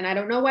environment. And I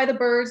don't know why the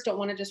birds don't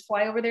want to just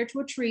fly over there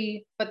to a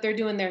tree, but they're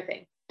doing their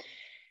thing.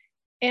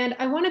 And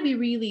I want to be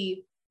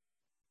really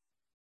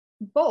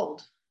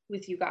bold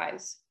with you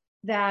guys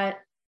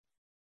that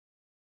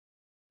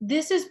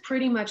this is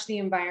pretty much the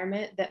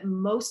environment that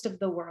most of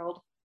the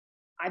world,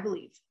 I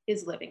believe,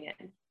 is living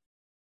in.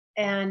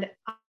 And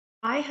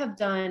I have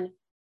done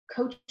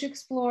coach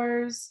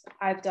explorers,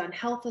 I've done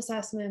health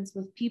assessments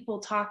with people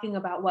talking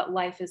about what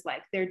life is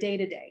like, their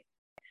day-to-day,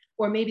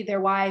 or maybe their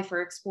why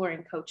for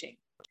exploring coaching.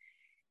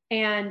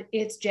 And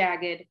it's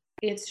jagged,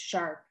 it's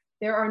sharp.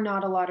 There are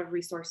not a lot of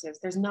resources.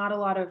 There's not a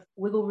lot of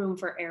wiggle room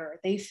for error.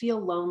 They feel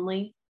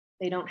lonely.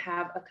 They don't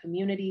have a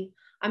community.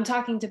 I'm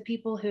talking to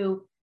people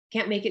who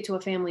can't make it to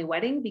a family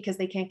wedding because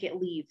they can't get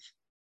leave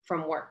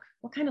from work.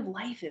 What kind of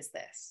life is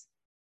this?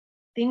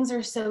 Things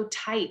are so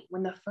tight.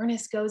 When the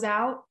furnace goes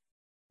out,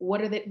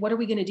 what are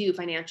we going to do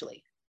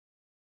financially?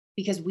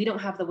 Because we don't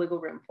have the wiggle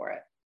room for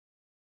it.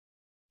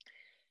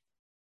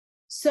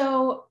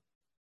 So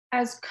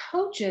as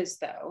coaches,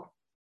 though,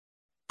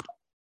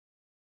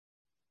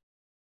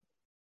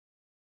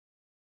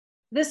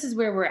 this is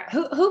where we're at.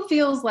 Who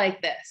feels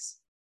like this?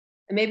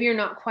 And maybe you're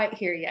not quite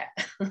here yet,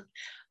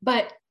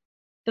 but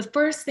the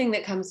first thing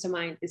that comes to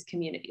mind is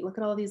community. Look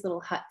at all these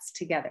little huts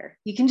together.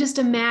 You can just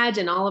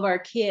imagine all of our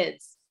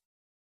kids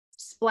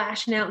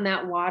splashing out in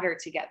that water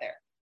together.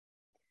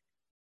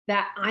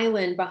 That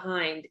island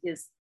behind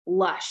is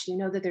lush. You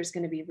know that there's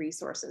going to be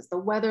resources. The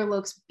weather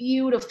looks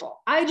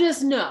beautiful. I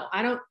just know.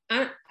 I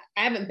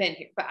haven't been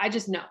here, but I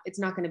just know it's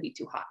not going to be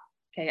too hot.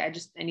 Okay.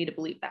 I need to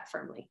believe that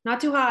firmly.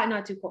 Not too hot,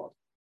 not too cold.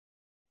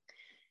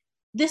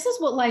 This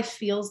is what life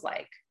feels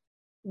like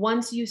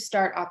once you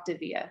start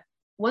Optavia,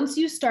 once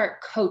you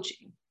start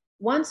coaching,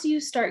 once you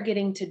start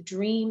getting to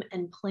dream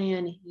and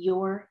plan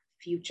your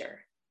future.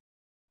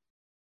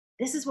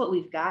 This is what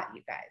we've got,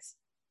 you guys.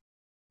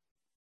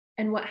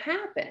 And what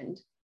happened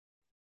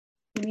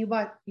when you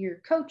bought your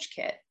coach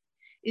kit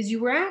is you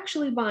were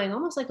actually buying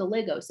almost like a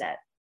Lego set,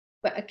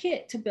 but a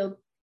kit to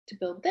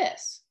build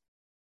this.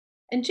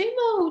 And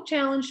JMO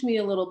challenged me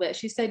a little bit.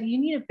 She said, you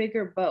need a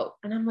bigger boat.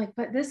 And I'm like,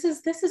 but this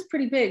is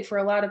pretty big for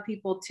a lot of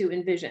people to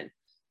envision.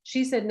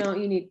 She said, no,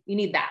 you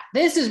need that.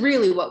 This is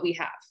really what we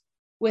have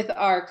with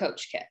our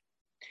coach kit.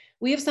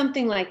 We have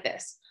something like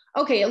this.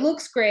 Okay, it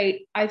looks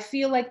great. I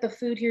feel like the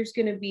food here is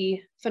going to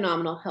be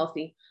phenomenal,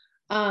 healthy.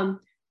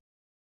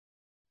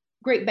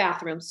 Great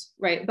bathrooms,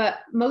 right? But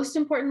most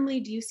importantly,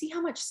 do you see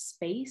how much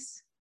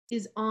space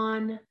is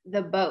on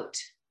the boat?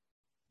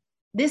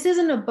 This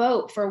isn't a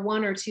boat for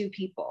 1 or 2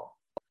 people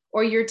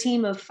or your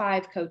team of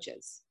 5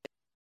 coaches.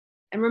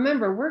 And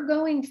remember, we're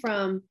going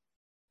from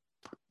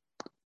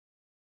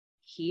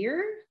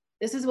here.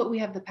 This is what we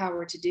have the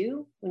power to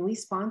do when we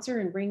sponsor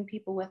and bring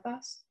people with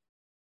us.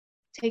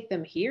 Take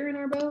them here in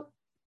our boat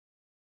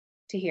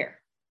to here.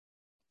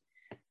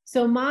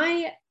 So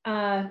my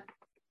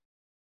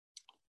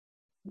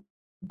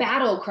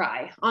battle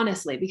cry,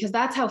 honestly, because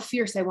that's how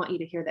fierce I want you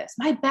to hear this.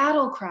 My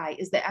battle cry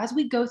is that as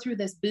we go through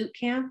this boot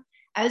camp,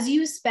 as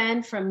you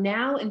spend from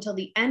now until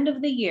the end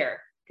of the year,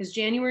 because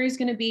January is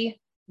going to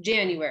be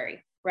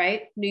January,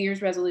 right? New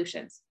Year's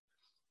resolutions.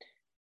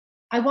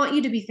 I want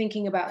you to be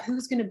thinking about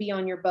who's going to be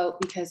on your boat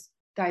because,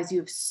 guys, you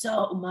have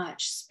so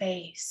much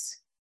space.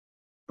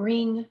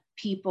 Bring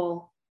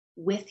people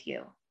with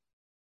you.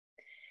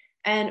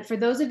 And for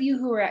those of you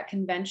who are at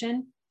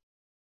convention,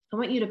 I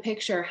want you to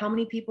picture how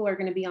many people are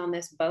going to be on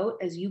this boat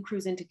as you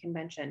cruise into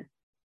convention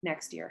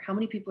next year. How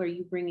many people are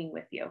you bringing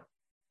with you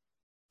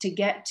to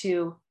get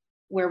to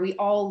where we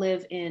all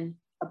live in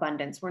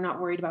abundance? We're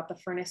not worried about the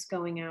furnace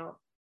going out.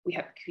 We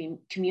have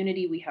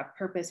community, we have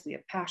purpose, we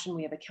have passion,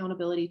 we have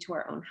accountability to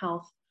our own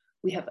health.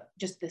 We have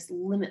just this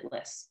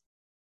limitless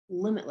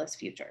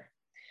future.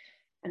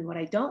 And what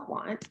I don't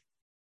want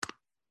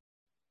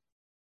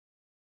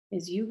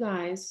is you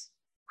guys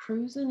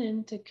cruising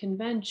into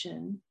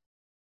convention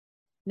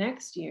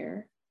next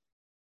year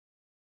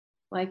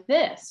like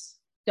this.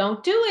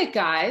 Don't do it,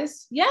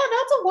 guys. Yeah,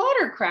 that's a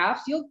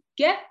watercraft. You'll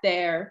get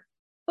there.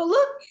 But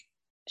look,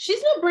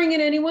 she's not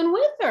bringing anyone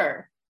with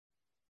her.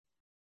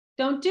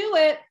 Don't do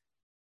it.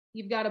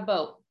 You've got a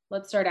boat.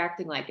 Let's start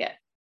acting like it.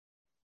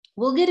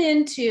 We'll get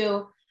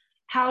into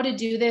how to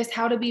do this,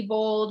 how to be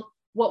bold,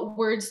 what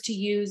words to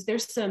use.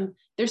 There's some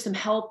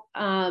help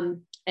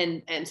and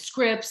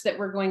scripts that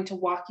we're going to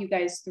walk you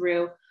guys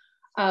through.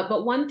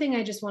 But one thing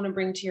I just want to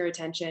bring to your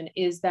attention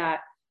is that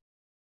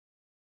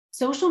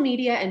social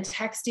media and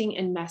texting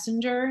and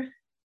messenger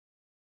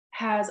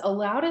has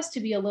allowed us to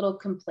be a little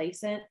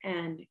complacent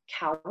and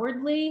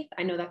cowardly.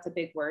 I know that's a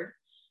big word,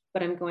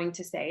 but I'm going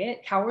to say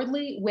it,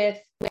 cowardly with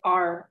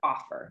our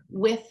offer,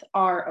 with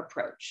our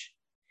approach.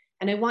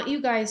 And I want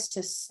you guys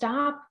to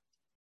stop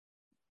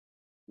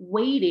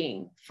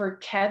waiting for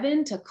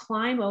Kevin to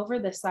climb over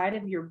the side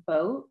of your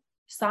boat,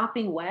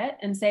 sopping wet,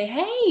 and say,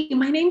 hey,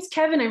 my name's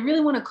Kevin. I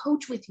really want to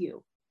coach with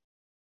you.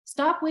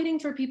 Stop waiting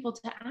for people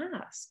to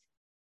ask.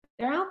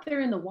 They're out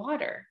there in the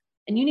water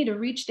and you need to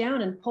reach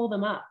down and pull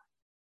them up.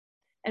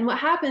 And what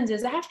happens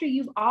is after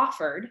you've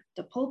offered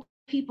to pull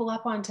people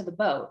up onto the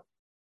boat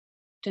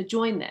to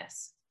join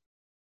this,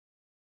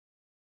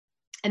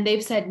 and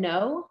they've said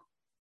no,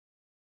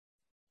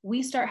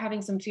 we start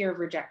having some fear of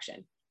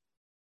rejection.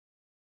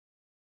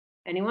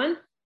 Anyone?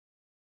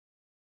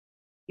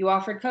 You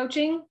offered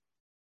coaching,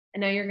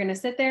 and now you're going to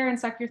sit there and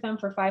suck your thumb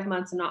for 5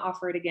 months and not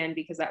offer it again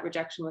because that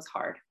rejection was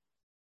hard.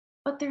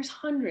 But there's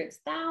hundreds,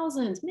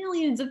 thousands,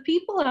 millions of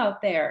people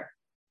out there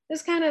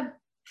just kind of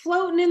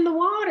floating in the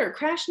water,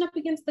 crashing up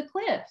against the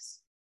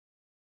cliffs.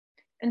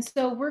 And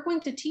so we're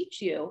going to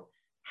teach you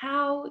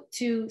how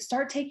to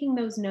start taking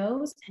those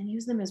no's and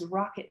use them as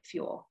rocket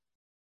fuel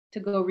to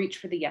go reach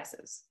for the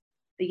yeses.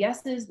 The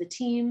yeses, the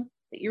team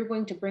that you're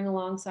going to bring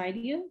alongside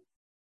you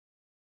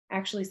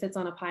actually sits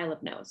on a pile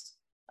of no's,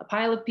 a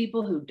pile of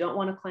people who don't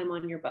want to climb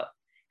on your boat.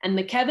 And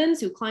the Kevins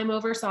who climb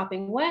over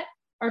sopping wet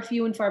are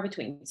few and far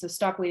between. So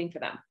stop waiting for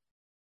them.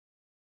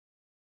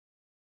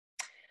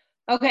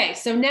 Okay,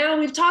 so now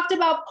we've talked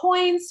about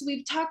points.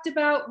 We've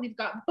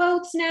got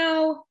boats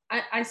now.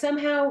 I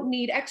somehow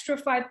need extra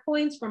 5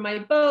 points for my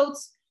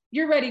boats.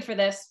 You're ready for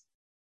this.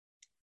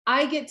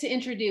 I get to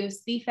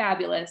introduce the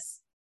fabulous,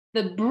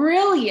 the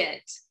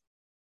brilliant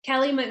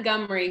Kelly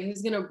Montgomery,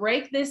 who's going to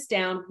break this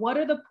down. What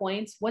are the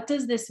points? What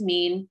does this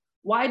mean?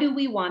 Why do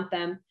we want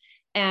them?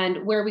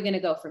 And where are we going to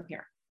go from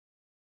here?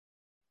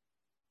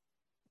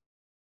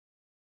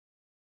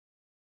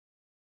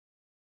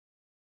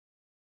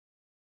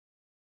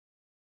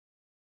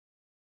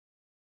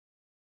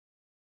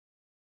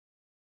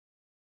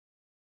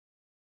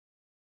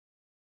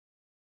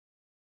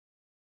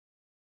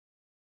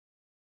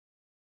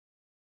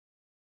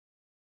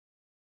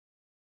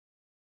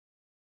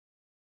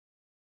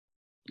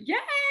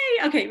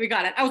 Yay. Okay, we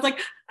got it. I was like,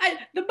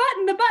 the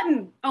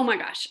button. Oh my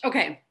gosh.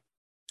 Okay.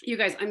 You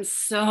guys, I'm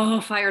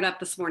so fired up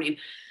this morning.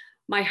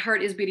 My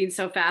heart is beating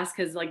so fast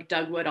because like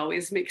Doug Wood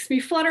always makes me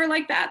flutter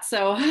like that.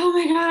 So, oh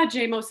my God,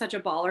 JMO's such a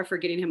baller for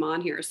getting him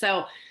on here.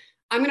 So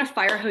I'm going to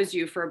fire hose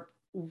you for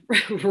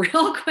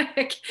real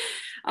quick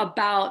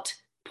about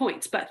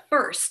points. But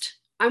first,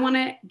 I want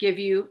to give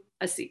you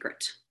a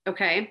secret.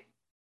 Okay.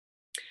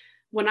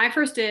 When I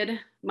first did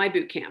my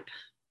boot camp,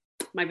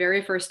 my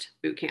very first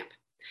boot camp,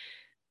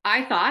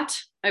 I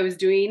thought I was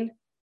doing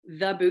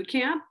the boot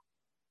camp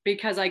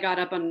because I got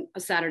up on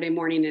a Saturday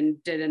morning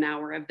and did an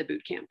hour of the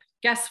boot camp.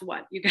 Guess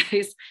what, you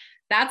guys?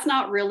 That's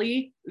not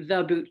really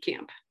the boot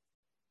camp.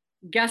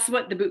 Guess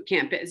what the boot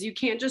camp is? You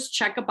can't just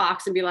check a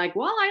box and be like,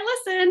 well, I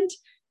listened.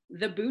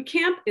 The boot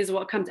camp is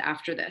what comes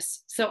after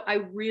this. So I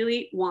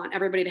really want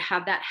everybody to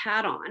have that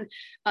hat on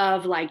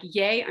of like,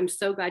 yay, I'm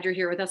so glad you're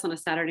here with us on a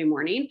Saturday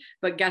morning.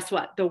 But guess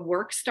what? The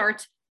work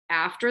starts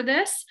after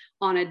this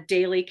on a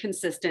daily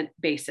consistent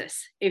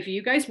basis. If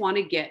you guys want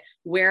to get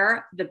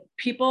where the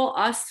people,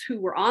 us who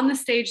were on the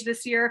stage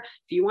this year,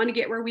 if you want to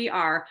get where we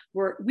are,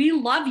 we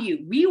love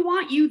you. We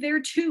want you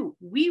there too.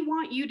 We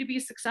want you to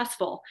be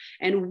successful.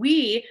 And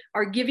we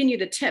are giving you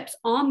the tips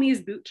on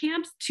these boot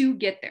camps to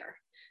get there.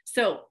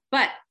 So,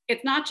 but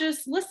it's not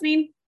just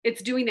listening,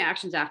 it's doing the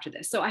actions after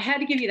this. So I had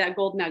to give you that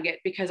gold nugget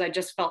because I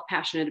just felt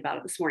passionate about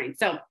it this morning.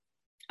 So,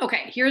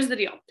 okay, here's the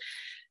deal.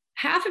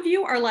 Half of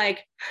you are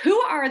like,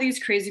 who are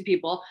these crazy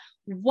people?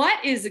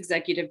 What is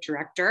executive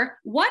director?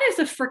 What is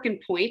a freaking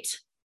point?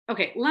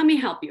 Okay, let me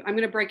help you. I'm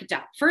going to break it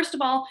down. First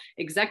of all,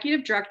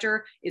 executive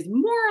director is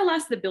more or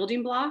less the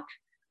building block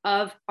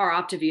of our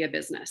Optavia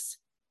business.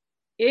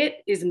 It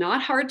is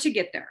not hard to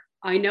get there.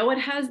 I know it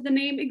has the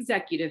name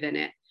executive in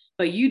it,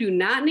 but you do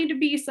not need to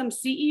be some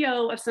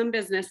CEO of some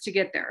business to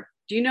get there.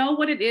 Do you know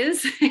what it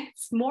is?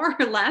 It's more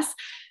or less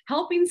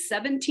helping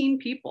 17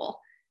 people.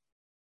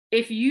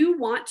 If you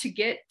want to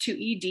get to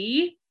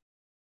ED,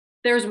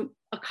 there's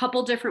a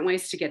couple different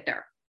ways to get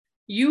there.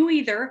 You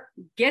either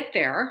get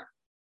there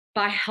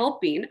by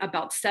helping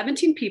about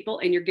 17 people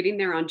and you're getting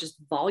there on just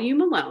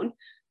volume alone,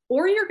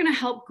 or you're going to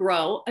help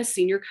grow a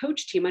senior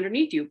coach team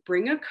underneath you.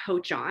 Bring a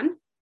coach on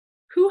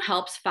who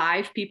helps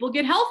 5 people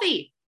get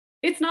healthy.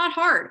 It's not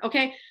hard.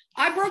 Okay.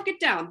 I broke it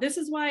down. This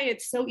is why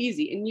it's so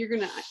easy. And you're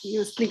going to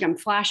think I'm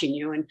flashing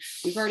you. And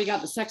we've already got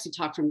the sexy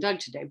talk from Doug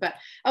today. But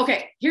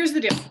okay, here's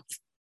the deal.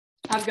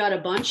 I've got a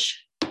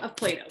bunch of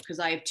Play-Doh because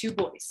I have 2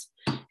 boys.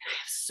 I have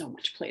so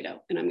much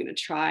Play-Doh and I'm going to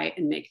try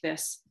and make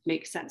this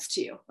make sense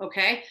to you.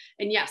 Okay.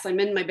 And yes, I'm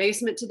in my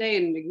basement today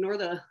and ignore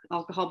the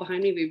alcohol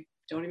behind me. We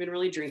don't even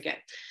really drink it.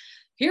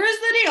 Here's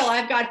the deal.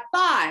 I've got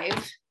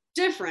 5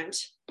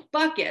 different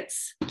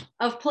buckets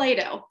of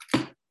Play-Doh.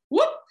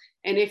 Whoop.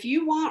 And if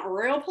you want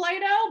real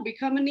Play-Doh,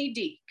 become an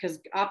ED because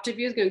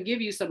Optavia is going to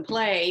give you some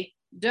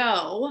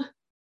Play-Doh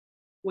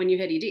when you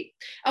hit ED.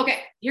 Okay,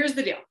 here's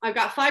the deal. I've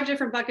got 5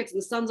 different buckets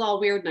and the sun's all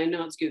weird and I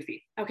know it's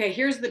goofy. Okay,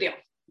 here's the deal.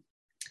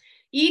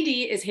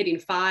 ED is hitting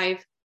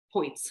 5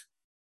 points.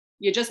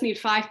 You just need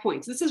 5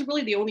 points. This is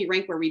really the only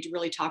rank where we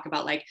really talk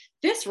about like,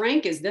 this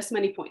rank is this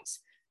many points.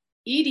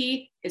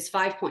 ED is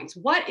 5 points.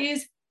 What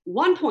is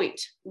 1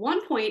 point?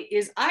 1 point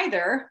is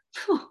either,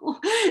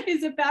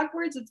 is it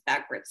backwards? It's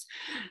backwards.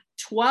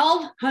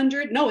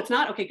 $1,200, no, it's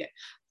not. Okay, good.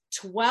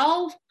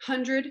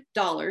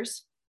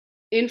 $1,200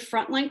 in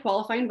frontline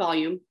qualifying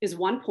volume is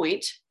 1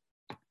 point,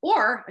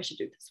 or I should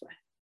do it this way.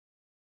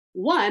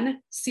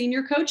 1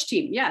 senior coach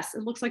team. Yes,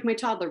 it looks like my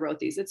toddler wrote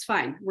these. It's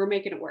fine. We're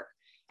making it work.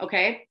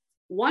 Okay.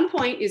 1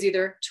 point is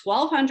either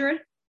 1,200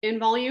 in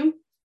volume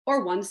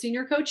or 1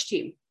 senior coach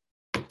team.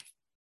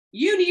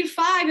 You need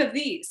 5 of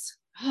these.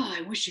 Oh,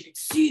 I wish you could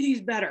see these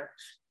better.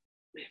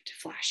 I have to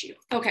flash you.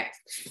 Okay.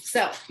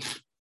 So,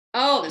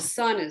 oh, the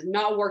sun is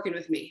not working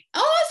with me.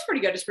 Oh, it's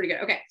pretty good. It's pretty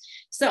good. Okay.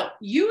 So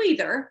you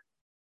either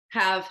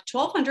have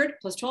 1,200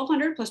 plus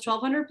 1,200 plus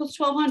 1,200 plus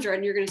 1,200,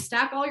 and you're going to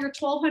stack all your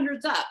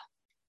 1,200s up.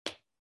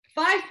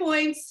 5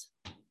 points,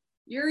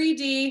 your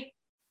ED,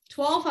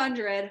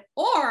 1,200,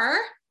 or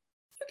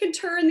you can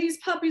turn these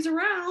puppies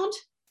around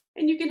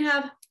and you can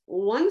have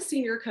 1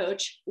 senior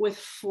coach with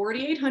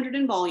 4,800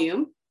 in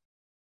volume.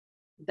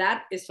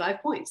 That is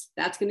 5 points.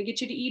 That's going to get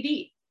you to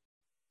ED.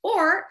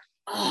 Or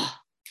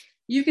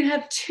you can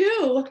have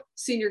 2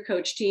 senior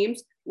coach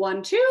teams,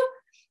 1, 2,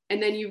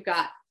 and then you've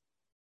got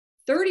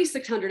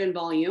 3,600 in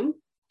volume.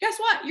 Guess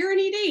what? You're an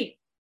ED. Yay!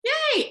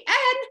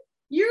 And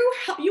you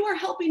are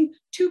helping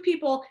 2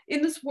 people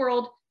in this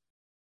world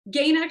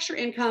gain extra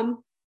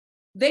income.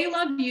 They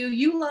love you.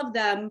 You love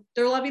them.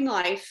 They're loving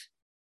life.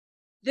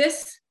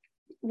 This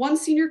 1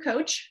 senior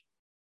coach,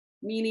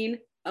 meaning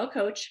a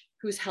coach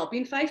who's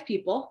helping 5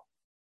 people,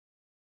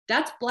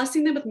 that's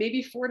blessing them with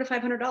maybe $400 to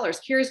 $500.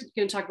 Kira's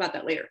going to talk about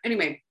that later.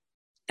 Anyway,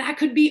 that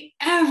could be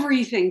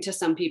everything to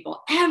some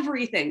people.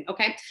 Everything.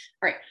 Okay.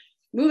 All right.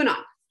 Moving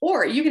on.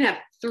 Or you can have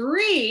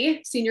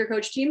 3 senior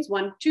coach teams,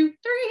 1, 2,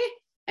 3,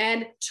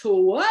 and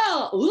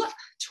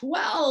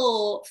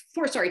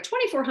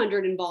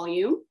 2,400 in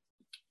volume.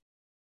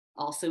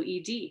 Also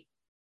ED.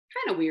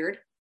 Kind of weird.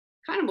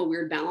 Kind of a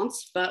weird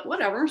balance, but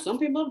whatever. Some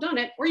people have done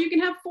it. Or you can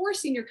have 4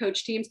 senior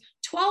coach teams,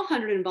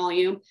 1,200 in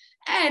volume,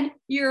 and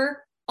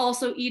you're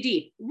also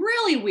ED.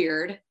 Really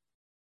weird.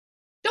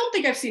 Don't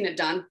think I've seen it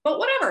done, but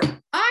whatever.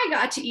 I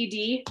got to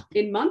ED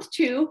in month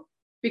 2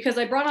 because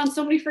I brought on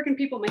so many freaking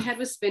people. My head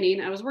was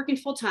spinning. I was working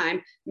full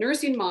time,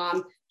 nursing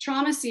mom,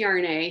 trauma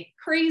CRNA,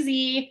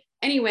 crazy.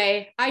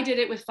 Anyway, I did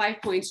it with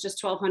 5 points,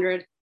 just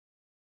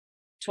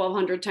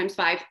 1,200 times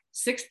 5,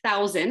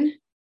 6,000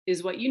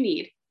 is what you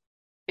need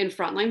in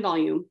frontline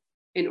volume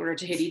in order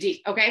to hit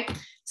ED. Okay.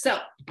 So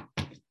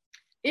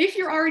if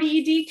you're already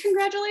ED,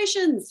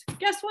 congratulations.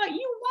 Guess what?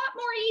 You want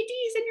more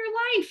EDs in your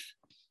life.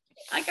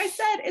 Like I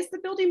said, it's the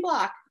building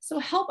block. So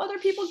help other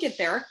people get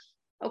there.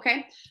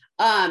 Okay.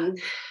 Oh,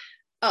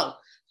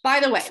 by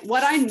the way,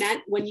 what I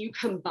meant when you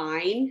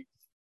combine,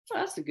 oh,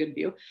 that's a good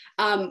view.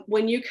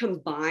 When you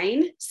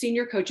combine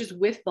senior coaches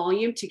with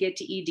volume to get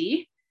to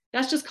ED,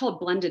 that's just called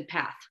blended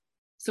path.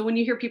 So when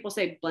you hear people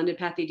say blended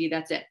path ED,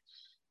 that's it.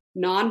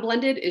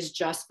 Non-blended is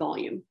just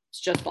volume. It's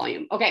just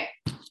volume. Okay.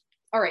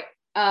 All right.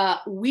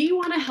 We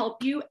want to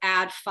help you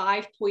add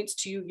 5 points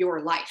to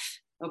your life.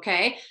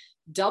 Okay.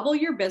 Double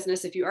your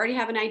business. If you already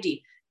have an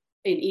ID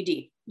in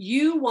ED,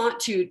 you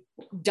want to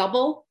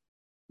double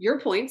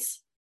your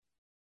points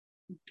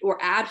or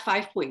add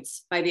 5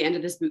 points by the end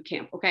of this boot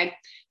camp. Okay.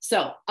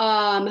 So,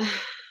 oh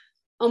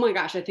my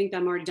gosh, I think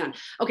I'm already done.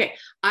 Okay.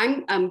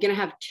 I'm going to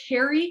have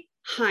Carrie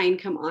Hine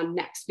come on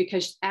next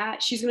because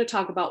she's going to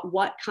talk about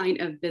what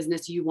kind of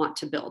business you want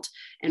to build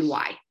and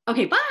why.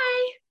 Okay, bye.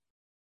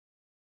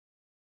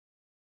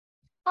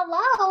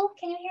 Hello,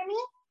 can you hear me?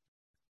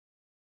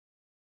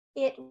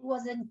 It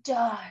was a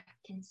dark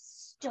and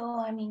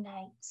stormy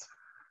night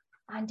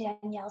on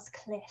Danielle's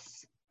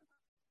cliff.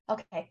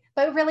 Okay,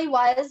 but it really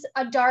was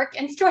a dark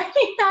and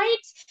stormy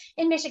night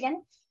in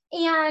Michigan.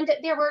 And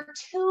there were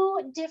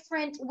 2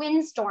 different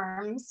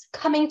windstorms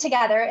coming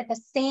together at the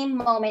same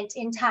moment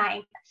in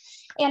time.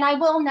 And I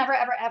will never,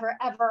 ever, ever,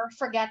 ever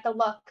forget the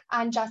look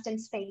on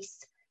Justin's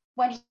face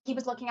when he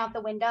was looking out the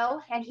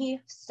window and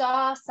he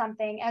saw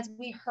something as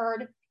we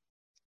heard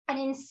an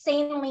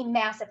insanely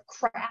massive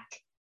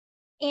crack.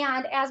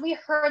 And as we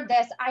heard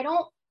this, I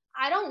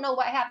don't know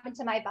what happened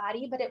to my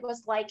body, but it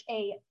was like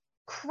a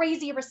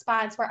crazy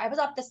response where I was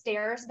up the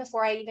stairs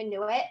before I even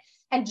knew it.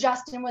 And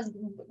Justin was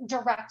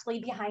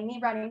directly behind me,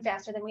 running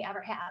faster than we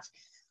ever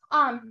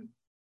have,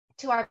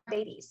 to our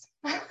babies.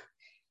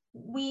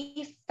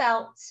 We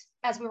felt,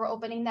 as we were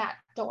opening that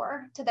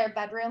door to their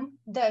bedroom,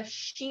 the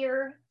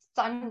sheer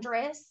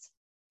thunderous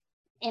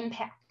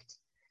impact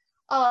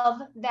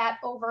of that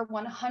over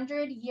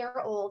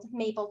 100-year-old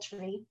maple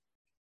tree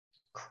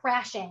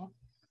crashing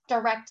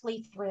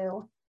directly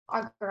through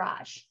our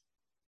garage.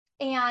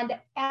 And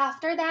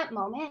after that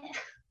moment,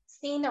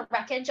 seeing the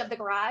wreckage of the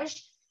garage,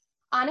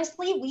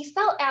 honestly, we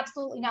felt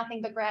absolutely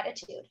nothing but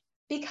gratitude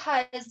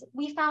because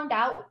we found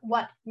out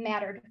what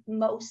mattered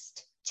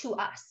most to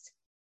us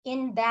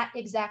in that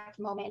exact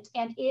moment.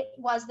 And it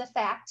was the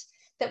fact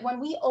that when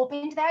we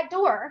opened that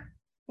door,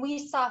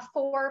 we saw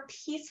 4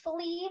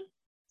 peacefully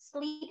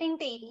sleeping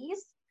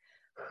babies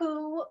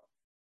who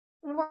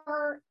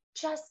were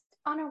just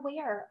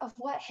unaware of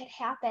what had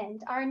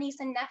happened. Our niece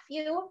and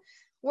nephew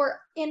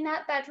were in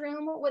that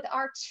bedroom with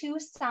our 2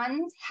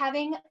 sons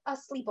having a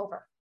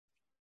sleepover.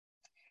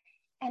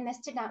 And this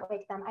did not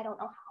wake them. I don't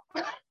know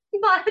how,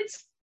 but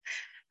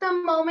the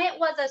moment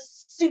was a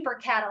super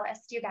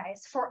catalyst, you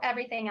guys, for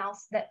everything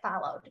else that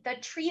followed. The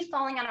tree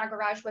falling on our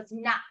garage was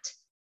not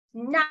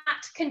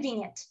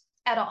convenient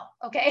at all,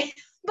 okay?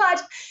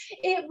 But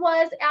it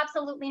was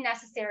absolutely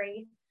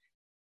necessary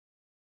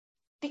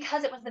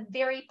because it was the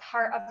very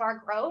part of our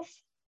growth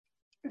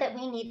that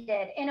we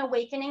needed in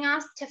awakening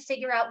us to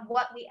figure out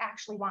what we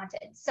actually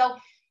wanted. So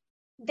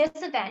this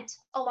event,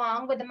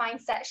 along with the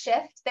mindset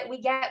shift that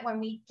we get when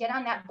we get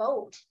on that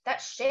boat,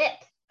 that ship,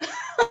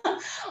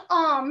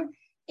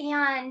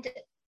 and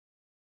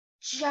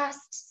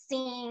just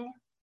seeing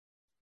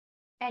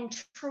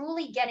and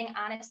truly getting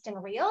honest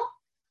and real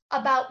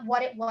about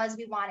what it was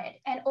we wanted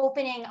and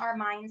opening our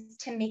minds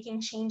to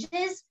making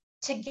changes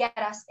to get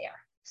us there.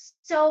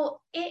 So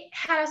it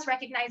had us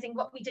recognizing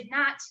what we did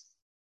not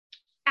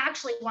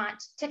actually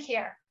want to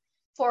care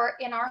for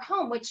in our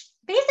home, which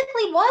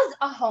basically was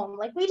a home.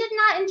 Like, we did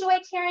not enjoy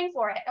caring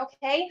for it,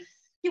 okay?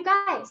 You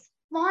guys,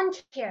 lawn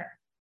care,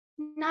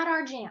 not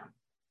our jam,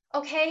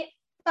 okay?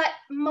 But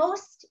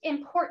most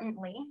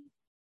importantly,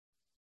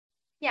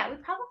 yeah, we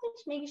probably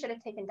maybe should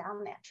have taken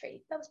down that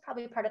tree. That was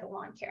probably part of the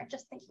lawn care,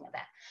 just thinking of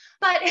that.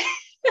 But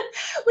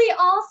we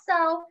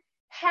also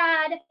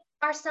had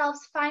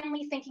ourselves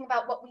finally thinking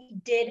about what we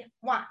did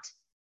want.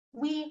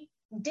 We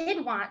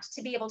did want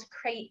to be able to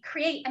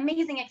create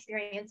amazing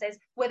experiences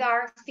with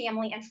our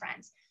family and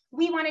friends.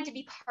 We wanted to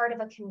be part of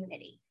a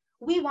community.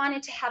 We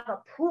wanted to have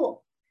a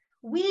pool.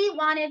 We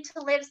wanted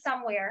to live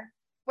somewhere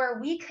where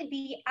we could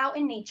be out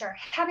in nature,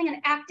 having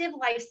an active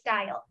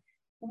lifestyle.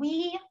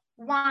 We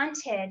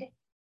wanted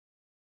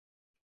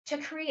to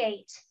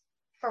create,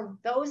 for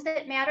those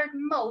that mattered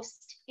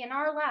most in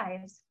our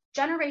lives,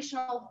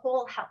 generational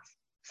whole health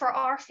for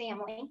our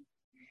family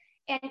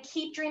and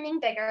keep dreaming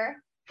bigger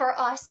for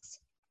us,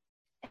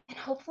 and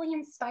hopefully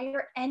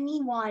inspire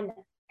anyone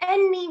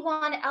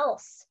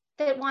else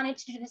that wanted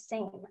to do the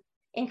same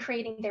in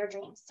creating their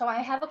dreams. So I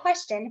have a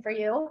question for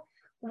you.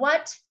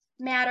 What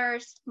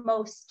matters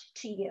most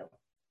to you?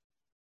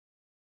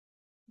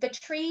 The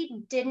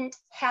tree didn't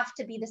have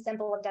to be the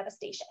symbol of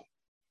devastation.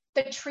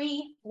 The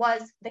tree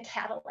was the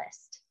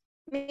catalyst.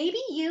 Maybe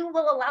you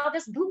will allow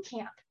this boot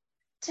camp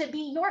to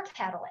be your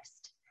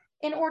catalyst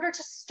in order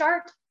to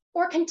start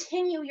or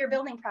continue your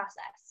building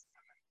process.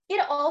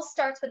 It all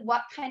starts with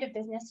what kind of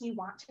business you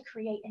want to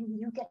create, and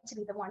you get to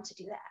be the one to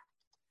do that.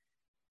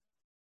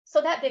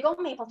 So that big old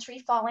maple tree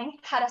falling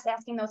had us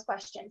asking those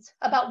questions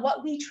about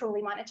what we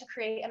truly wanted to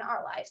create in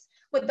our lives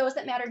with those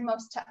that mattered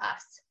most to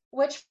us,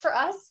 which for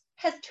us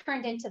has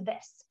turned into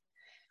this.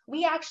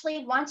 We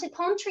actually wanted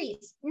palm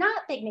trees,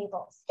 not big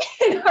maples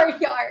in our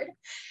yard.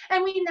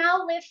 And we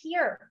now live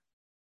here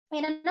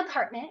in an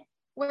apartment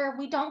where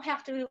we don't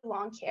have to do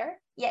lawn care,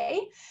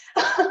 yay.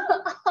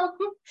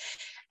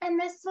 And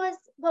this was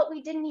what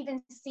we didn't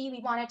even see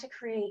we wanted to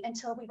create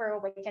until we were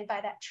awakened by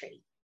that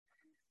tree.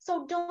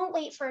 So don't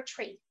wait for a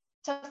tree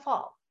to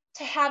fall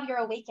to have your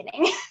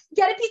awakening.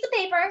 Get a piece of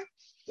paper,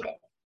 get it.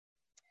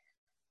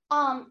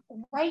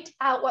 Write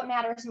out what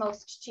matters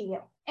most to you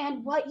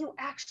and what you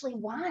actually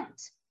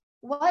want.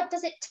 What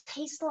does it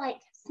taste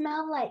like,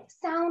 smell like,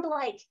 sound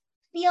like,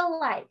 feel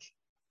like?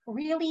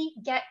 Really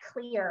get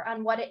clear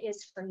on what it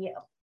is for you.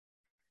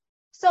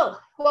 So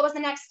what was the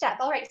next step?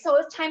 All right, so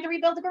it's time to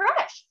rebuild the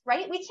garage,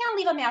 right? We can't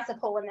leave a massive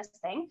hole in this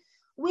thing.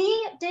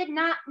 We did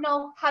not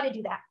know how to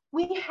do that.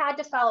 We had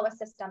to follow a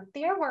system.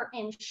 There were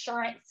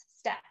insurance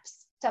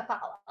steps to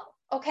follow,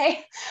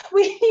 okay?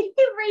 We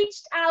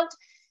reached out,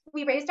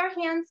 we raised our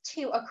hands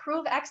to a crew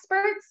of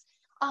experts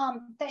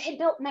that had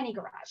built many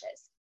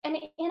garages. And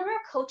in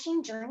our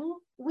coaching journey,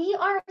 we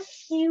are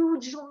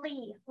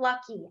hugely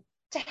lucky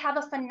to have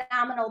a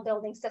phenomenal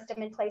building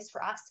system in place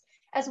for us,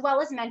 as well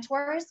as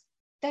mentors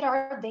that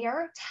are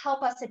there to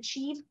help us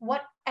achieve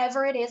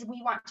whatever it is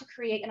we want to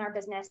create in our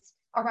business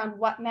around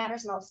what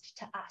matters most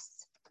to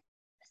us.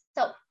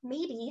 So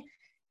maybe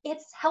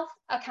it's health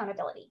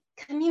accountability,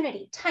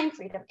 community, time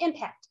freedom,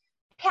 impact,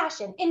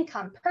 passion,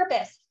 income,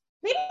 purpose.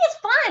 Maybe it's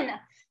fun.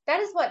 That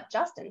is what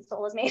Justin's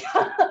soul is made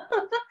of.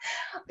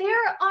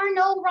 There are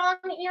no wrong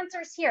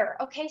answers here.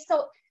 Okay,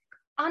 so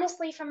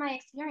honestly, from my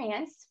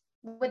experience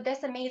with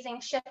this amazing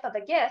ship of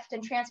a gift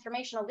and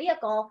transformational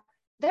vehicle,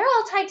 they're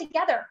all tied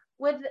together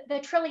with the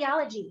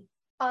trilogy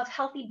of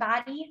healthy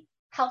body,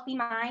 healthy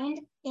mind,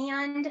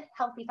 and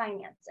healthy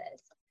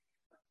finances.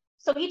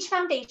 So each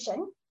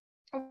foundation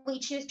we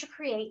choose to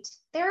create,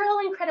 they're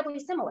all incredibly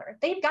similar.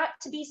 They've got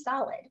to be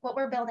solid, what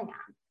we're building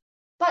on.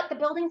 But the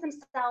buildings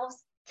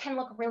themselves can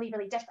look really,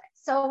 really different.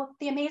 So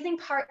the amazing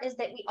part is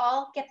that we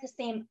all get the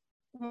same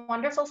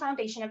wonderful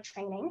foundation of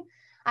training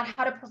on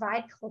how to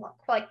provide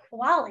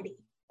quality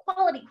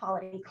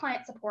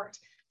client support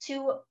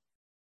to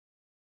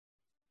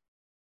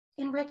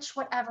enrich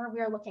whatever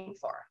we're looking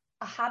for,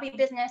 a hobby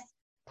business,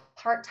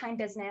 part-time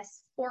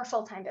business, or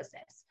full-time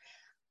business.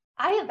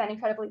 I have been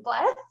incredibly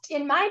blessed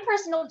in my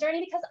personal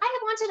journey because I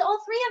have wanted all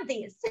three of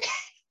these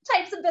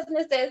types of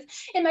businesses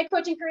in my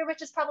coaching career,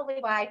 which is probably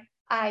why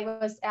I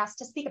was asked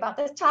to speak about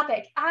this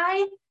topic.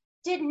 I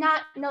did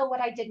not know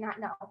what I did not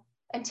know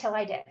until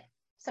I did,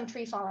 some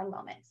tree falling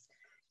moments.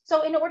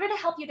 So in order to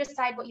help you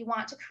decide what you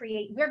want to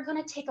create, we're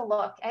going to take a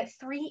look at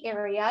three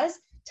areas: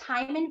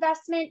 time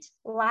investment,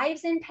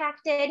 lives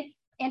impacted,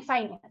 and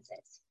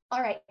finances.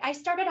 All right, I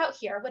started out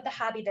here with the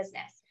hobby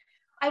business.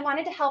 I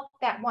wanted to help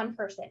that one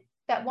person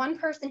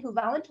who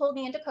volunteered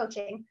me into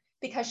coaching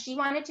because she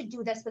wanted to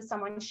do this with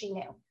someone she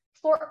knew.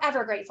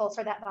 Forever grateful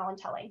for that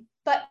volunteering.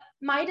 But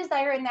my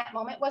desire in that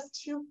moment was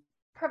to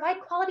provide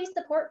quality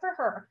support for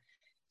her,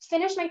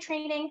 finish my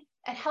training,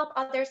 and help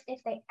others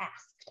if they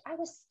asked. I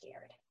was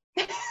scared.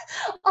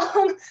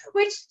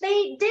 Which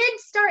they did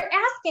start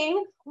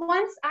asking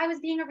once I was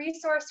being a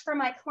resource for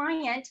my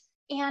client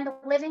and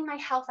living my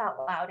health out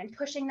loud and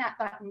pushing that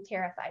button,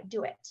 terrified,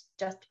 do it,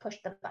 just push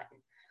the button.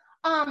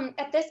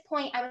 At this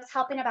point, I was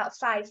helping about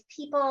 5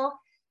 people,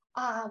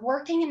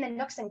 working in the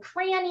nooks and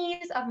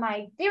crannies of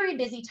my very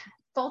busy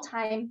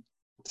full-time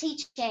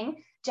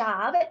teaching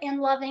job and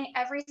loving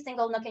every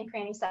single nook and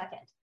cranny second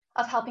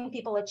of helping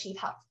people achieve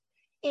health.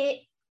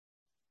 It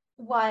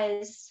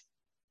was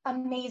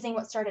amazing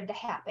what started to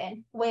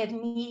happen with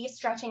me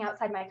stretching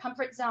outside my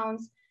comfort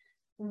zones,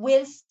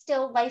 with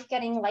still life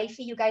getting lifey.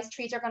 You guys,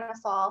 trees are going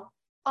to fall.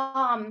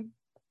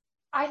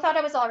 I thought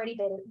I was already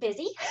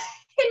busy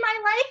in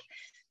my life,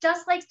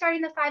 just like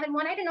starting the 5 and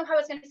 1. I didn't know how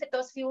I was going to fit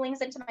those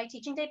fuelings into my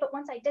teaching day, but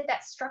once I did,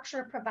 that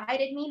structure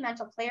provided me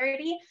mental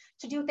clarity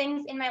to do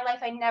things in my life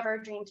I never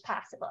dreamed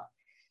possible.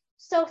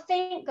 So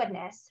thank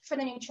goodness for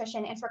the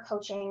nutrition and for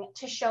coaching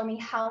to show me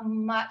how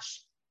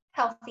much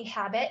healthy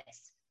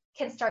habits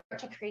can start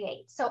to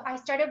create. So I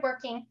started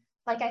working,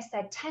 like I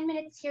said, 10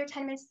 minutes here,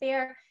 10 minutes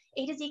there,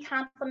 A to Z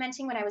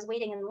complimenting when I was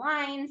waiting in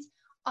lines,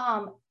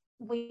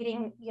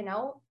 waiting,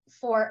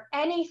 for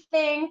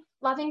anything,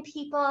 loving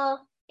people,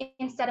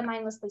 instead of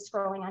mindlessly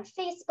scrolling on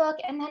Facebook.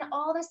 And then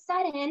all of a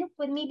sudden,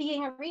 with me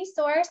being a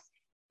resource,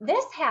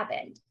 this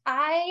happened.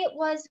 I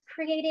was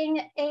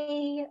creating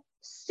a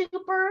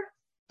super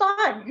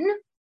fun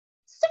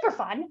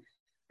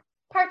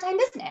part-time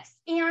business.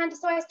 And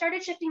so I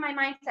started shifting my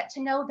mindset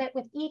to know that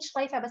with each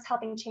life I was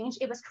helping change,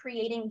 it was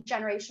creating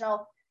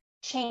generational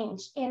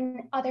change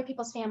in other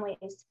people's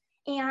families.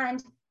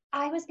 And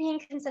I was being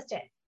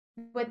consistent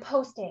with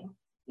posting,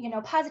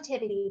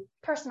 positivity,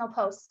 personal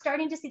posts,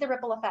 starting to see the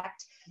ripple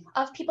effect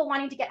of people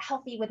wanting to get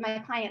healthy with my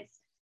clients,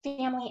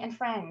 family and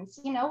friends.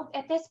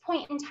 At this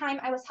point in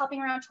time, I was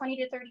helping around 20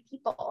 to 30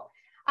 people.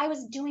 I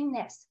was doing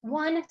this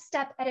one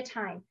step at a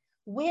time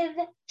with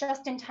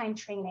just-in-time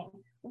training,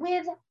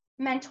 with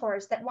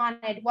mentors that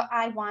wanted what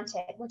I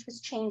wanted, which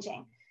was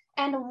changing,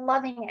 and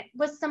loving it.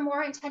 With some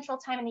more intentional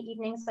time in the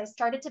evenings, I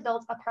started to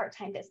build a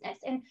part-time business.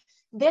 And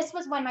this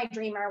was when my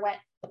dreamer went,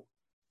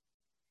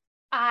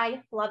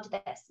 I loved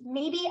this.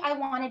 Maybe I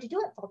wanted to do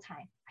it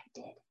full-time. I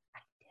did want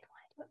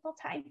to do it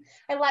full-time.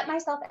 I let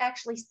myself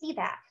actually see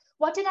that.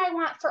 What did I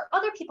want for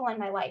other people in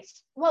my life?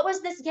 What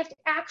was this gift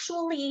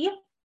actually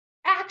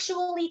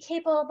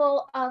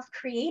capable of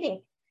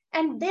creating?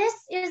 And this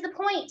is the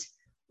point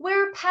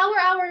where power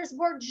hours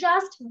were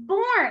just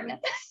born.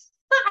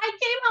 I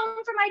came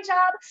home from my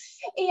job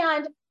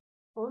and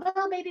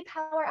little baby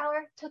power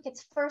hour took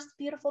its first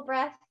beautiful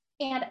breath,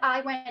 and I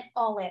went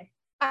all in.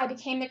 I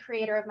became the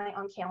creator of my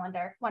own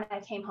calendar when I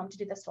came home to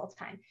do this full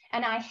time.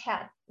 And I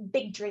had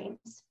big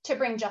dreams to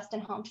bring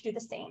Justin home to do the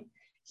same.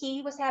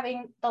 He was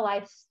having the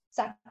life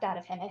sucked out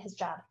of him at his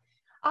job.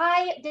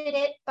 I did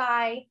it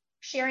by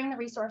sharing the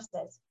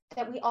resources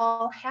that we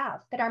all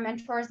have, that our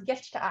mentors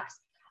gift to us.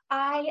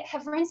 I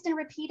have rinsed and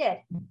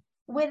repeated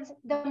with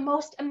the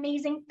most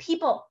amazing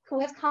people who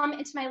have come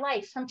into my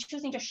life, from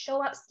choosing to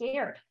show up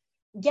scared,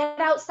 get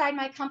outside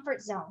my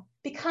comfort zone,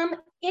 become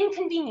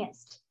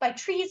inconvenienced by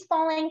trees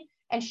falling,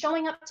 and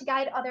showing up to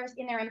guide others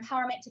in their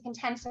empowerment to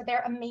contend for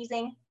their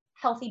amazing,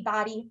 healthy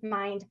body,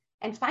 mind,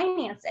 and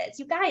finances.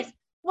 You guys,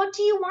 what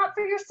do you want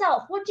for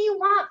yourself? What do you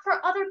want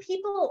for other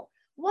people?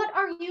 What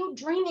are you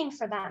dreaming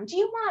for them? Do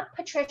you want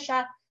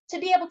Patricia to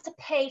be able to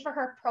pay for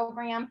her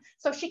program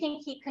so she can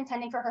keep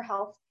contending for her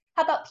health?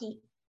 How about Pete?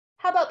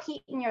 How about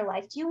Pete in your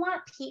life? Do you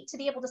want Pete to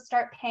be able to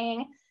start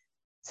paying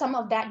some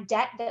of that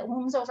debt that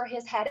looms over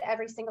his head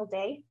every single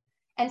day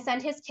and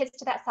send his kids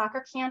to that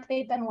soccer camp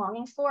they've been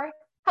longing for?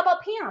 How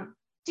about Pam?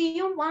 Do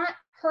you want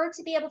her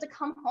to be able to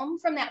come home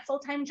from that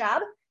full-time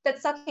job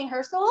that's sucking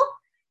her soul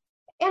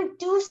and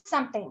do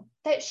something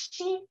that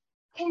she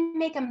can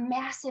make a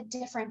massive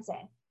difference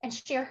in and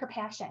share her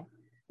passion?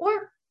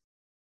 Or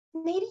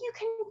maybe you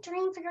can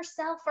dream for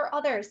yourself or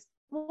others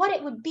what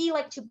it would be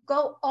like to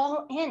go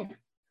all in.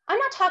 I'm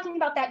not talking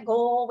about that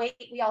goal weight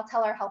we all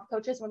tell our health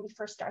coaches when we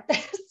first start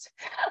this.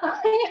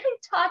 I am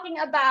talking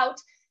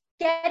about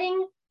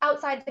getting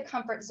outside the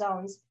comfort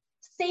zones,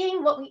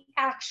 saying what we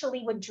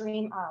actually would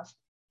dream of.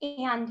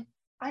 And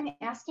I'm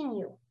asking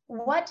you,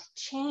 what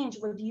change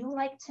would you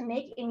like to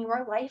make in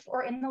your life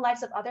or in the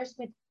lives of others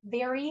with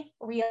very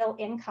real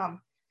income?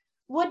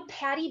 Would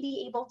Patty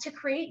be able to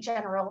create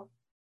generational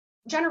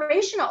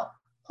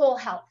whole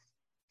health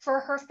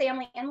for her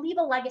family and leave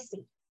a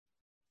legacy?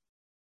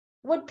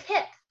 Would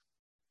Pip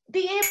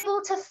be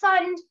able to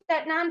fund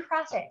that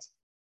nonprofit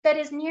that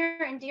is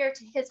near and dear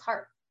to his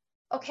heart?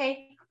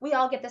 Okay, we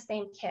all get the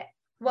same kit.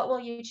 What will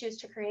you choose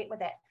to create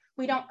with it?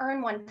 We don't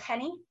earn one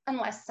penny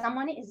unless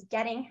someone is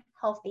getting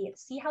healthy.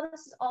 See how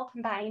this is all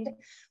combined?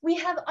 We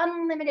have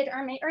unlimited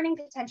earning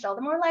potential.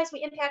 The more lives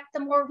we impact, the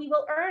more we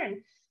will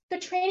earn. The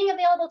training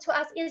available to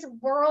us is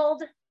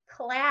world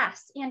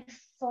class and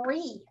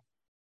free.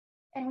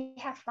 And we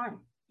have fun.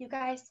 You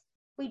guys,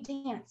 we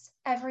dance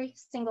every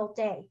single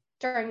day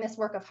during this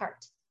work of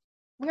heart.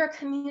 We're a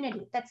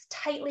community that's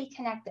tightly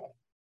connected.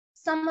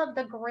 Some of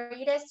the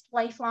greatest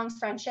lifelong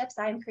friendships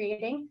I'm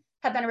creating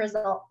have been a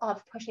result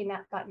of pushing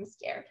that button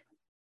scared.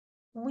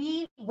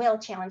 We will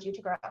challenge you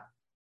to grow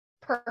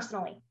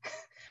personally.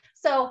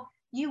 So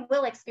you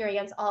will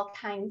experience all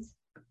kinds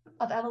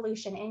of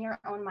evolution in your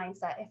own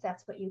mindset if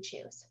that's what you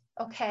choose,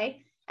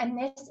 okay? And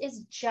this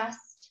is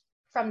just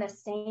from the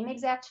same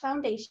exact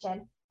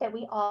foundation that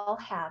we all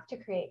have to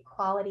create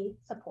quality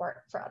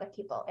support for other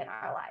people in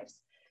our lives.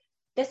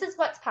 This is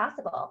what's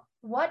possible.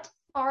 What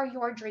are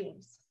your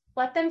dreams?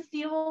 Let them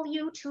fuel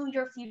you to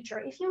your future.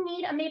 If you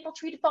need a maple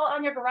tree to fall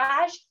on your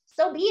garage,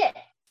 so be it.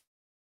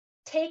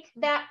 Take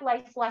that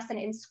life lesson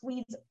and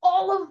squeeze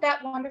all of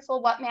that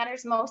wonderful what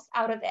matters most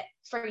out of it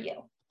for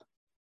you.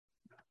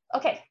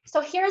 Okay,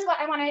 so here's what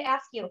I want to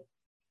ask you.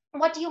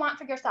 What do you want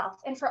for yourself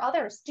and for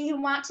others? Do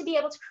you want to be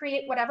able to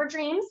create whatever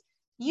dreams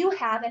you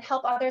have and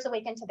help others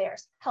awaken to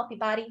theirs? Healthy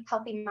body,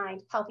 healthy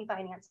mind, healthy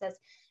finances.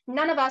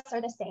 None of us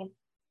are the same,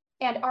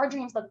 and our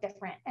dreams look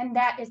different, and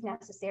that is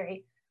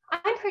necessary.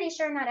 I'm pretty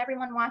sure not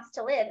everyone wants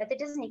to live at the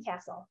Disney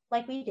castle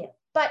like we do,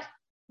 but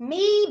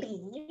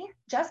maybe,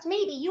 just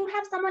maybe, you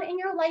have someone in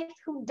your life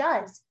who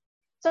does.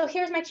 So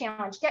here's my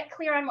challenge. Get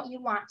clear on what you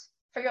want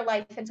for your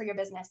life and for your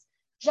business.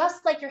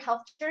 Just like your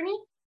health journey,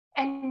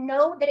 and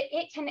know that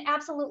it can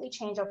absolutely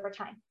change over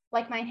time,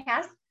 like mine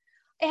has.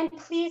 And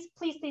please,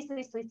 please, please,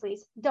 please, please,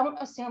 please don't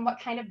assume what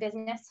kind of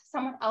business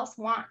someone else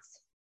wants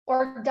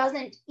or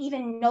doesn't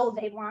even know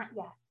they want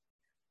yet.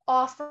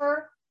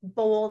 Offer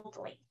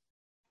boldly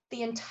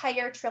the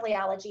entire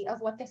trilogy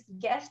of what this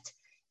gift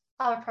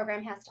of a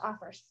program has to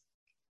offer.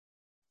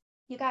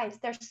 You guys,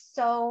 there's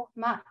so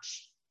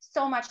much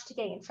to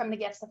gain from the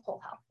gifts of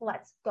whole health.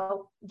 Let's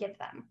go give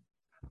them.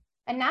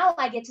 And now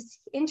I get to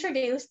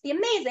introduce the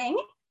amazing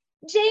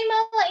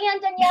J-Mo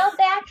and Danielle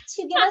back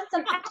to give us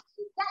some action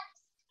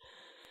steps.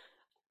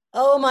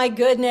 Oh my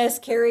goodness,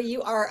 Carrie,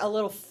 you are a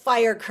little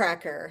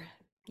firecracker.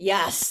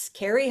 Yes,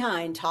 Carrie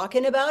Hine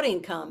talking about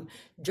income,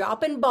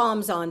 dropping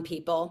bombs on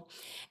people.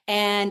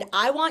 And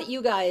I want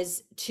you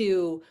guys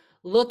to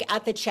look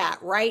at the chat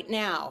right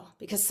now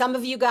because some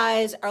of you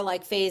guys are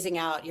like phasing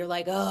out. You're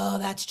like, oh,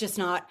 that's just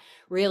not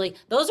really.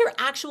 Those are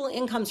actual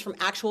incomes from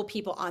actual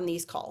people on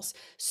these calls.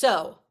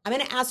 So I'm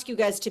going to ask you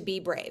guys to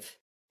be brave,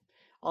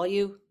 all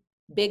you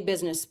big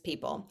business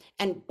people.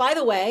 And by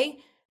the way,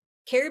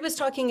 Carrie was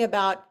talking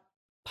about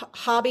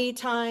hobby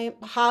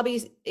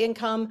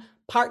income,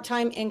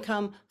 part-time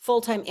income,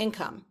 full-time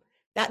income.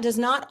 That does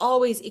not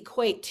always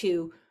equate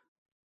to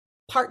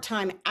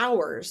part-time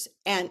hours,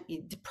 and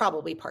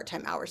probably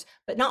part-time hours,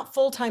 but not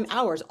full-time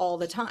hours all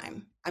the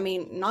time. I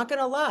mean, not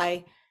gonna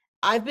lie,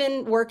 I've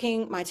been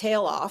working my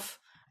tail off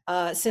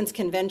since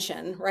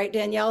convention, right,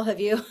 Danielle?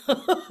 Have you? We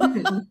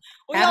Haven't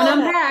all have.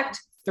 unpacked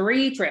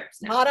 3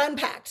 trips now. Not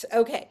unpacked.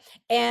 Okay.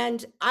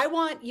 And I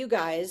want you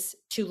guys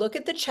to look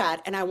at the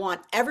chat, and I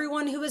want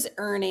everyone who is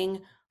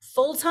earning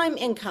full-time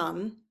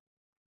income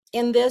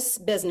in this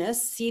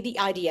business, see the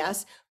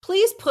IDS,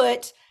 please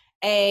put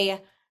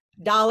a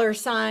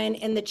 $sign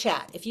in the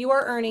chat. If you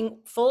are earning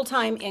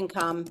full-time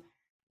income,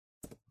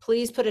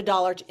 please put a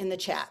dollar in the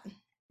chat.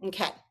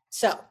 Okay.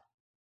 So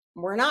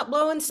we're not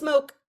blowing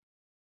smoke.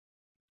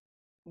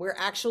 We're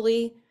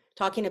actually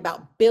talking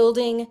about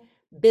building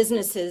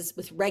businesses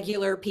with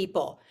regular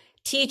people,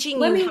 teaching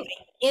you how to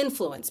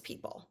influence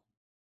people.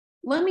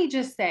 Let me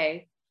just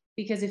say,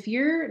 because if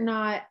you're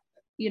not,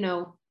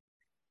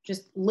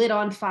 just lit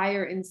on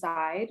fire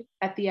inside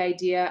at the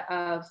idea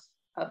of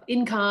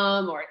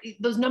income, or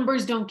those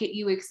numbers don't get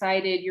you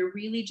excited, you're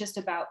really just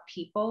about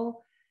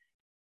people.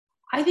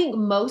 I think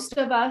most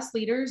of us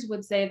leaders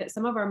would say that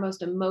some of our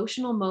most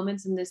emotional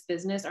moments in this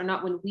business are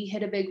not when we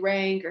hit a big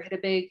rank or hit a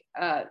big,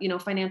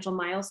 financial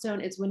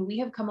milestone. It's when we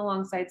have come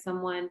alongside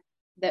someone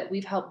that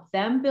we've helped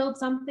them build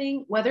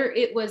something, whether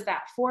it was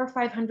that $400 or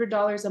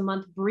 $500 a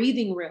month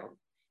breathing room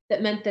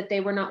that meant that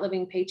they were not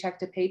living paycheck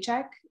to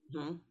paycheck,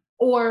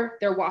 or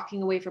they're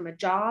walking away from a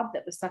job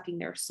that was sucking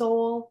their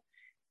soul.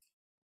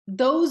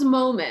 Those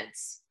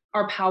moments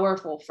are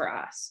powerful for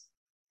us.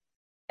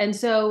 And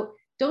so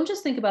don't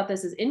just think about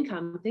this as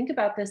income. Think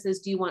about this as,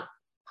 do you want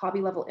hobby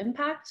level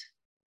impact,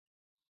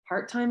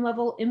 part-time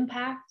level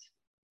impact,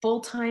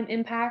 full-time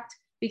impact?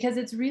 Because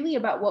it's really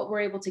about what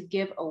we're able to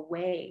give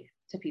away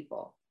to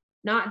people,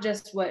 not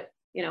just what,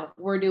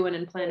 we're doing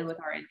and planning with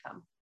our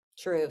income.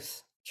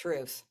 Truth.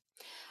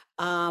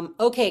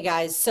 Okay,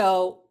 guys.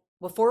 So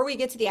before we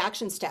get to the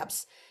action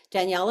steps,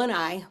 Danielle and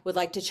I would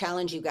like to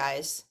challenge you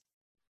guys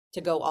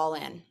to go all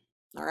in.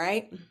 All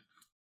right.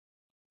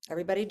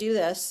 Everybody do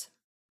this.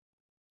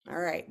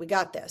 All right. We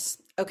got this.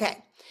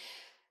 Okay.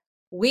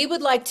 We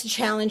would like to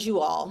challenge you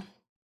all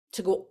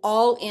to go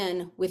all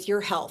in with your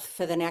health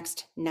for the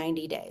next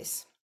 90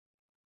 days.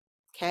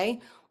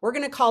 Okay. We're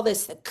going to call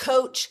this the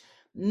Coach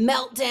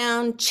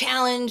Meltdown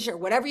Challenge, or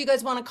whatever you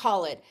guys want to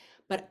call it.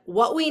 But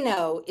what we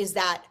know is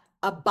that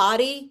a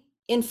body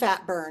in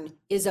fat burn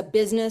is a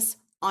business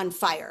on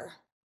fire.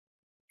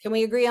 Can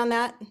we agree on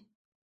that?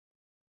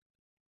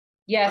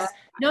 Yes.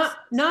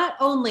 Not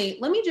only,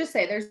 let me just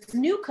say, there's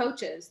new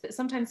coaches that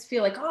sometimes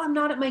feel like, oh, I'm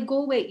not at my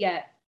goal weight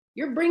yet.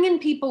 You're bringing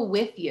people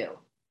with you.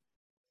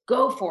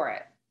 Go for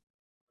it.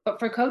 But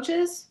for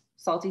coaches,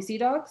 salty sea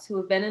dogs who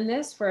have been in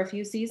this for a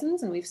few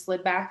seasons and we've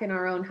slid back in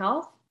our own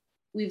health,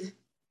 we've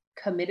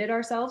committed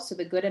ourselves to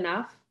the good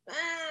enough.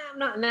 I'm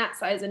not in that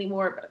size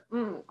anymore, but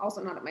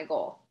also not at my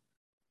goal.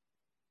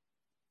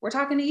 We're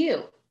talking to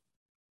you.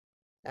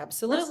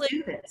 Absolutely. Let's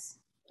do this.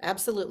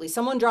 Absolutely.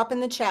 Someone drop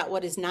in the chat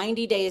what is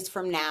 90 days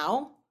from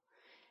now,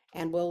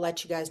 and we'll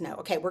let you guys know.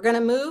 Okay, we're going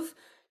to move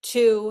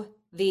to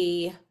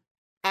the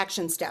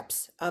action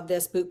steps of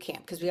this boot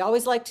camp because we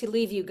always like to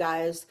leave you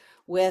guys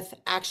with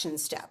action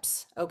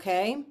steps.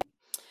 Okay.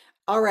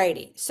 All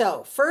righty.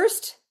 So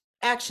first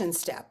action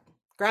step,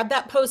 grab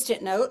that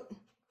Post-it note,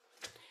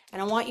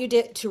 and I want you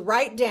to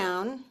write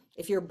down,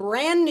 if you're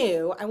brand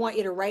new, I want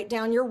you to write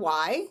down your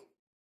why.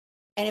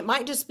 And it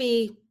might just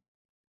be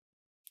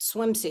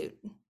swimsuit,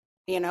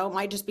 it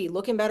might just be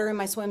looking better in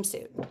my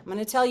swimsuit. I'm going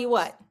to tell you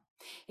what,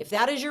 if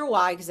that is your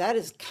why, because that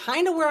is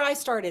kind of where I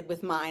started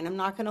with mine, I'm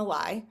not going to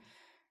lie,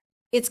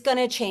 it's going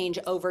to change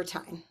over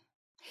time.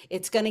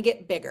 It's going to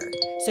get bigger.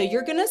 So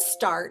you're going to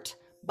start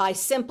by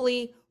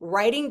simply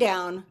writing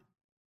down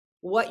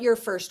what your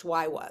first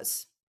why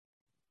was.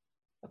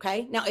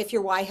 Okay. Now, if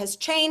your why has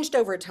changed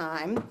over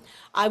time,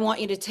 I want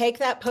you to take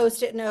that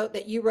Post-it note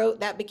that you wrote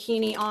that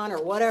bikini on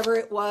or whatever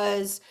it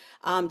was,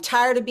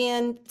 tired of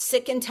being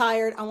sick and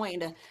tired. I want you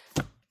to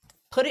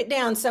put it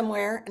down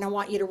somewhere, and I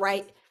want you to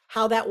write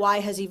how that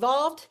why has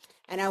evolved,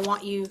 and I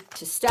want you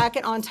to stack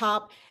it on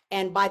top.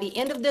 And by the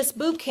end of this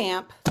boot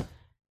camp,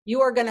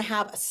 you are going to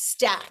have a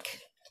stack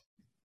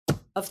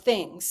of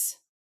things.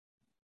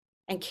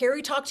 And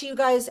Carrie talked to you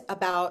guys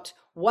about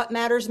what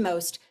matters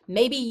most.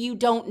 Maybe you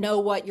don't know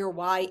what your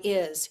why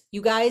is.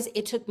 You guys,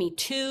 it took me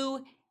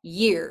 2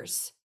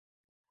 years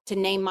to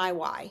name my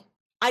why.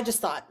 I just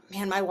thought,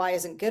 man, my why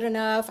isn't good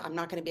enough. I'm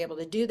not going to be able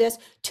to do this.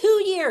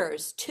 2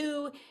 years,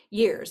 2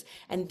 years.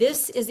 And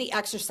this is the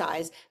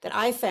exercise that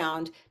I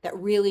found that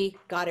really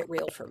got it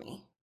real for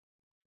me.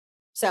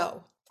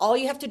 So all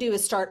you have to do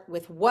is start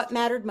with what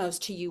mattered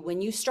most to you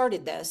when you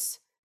started this.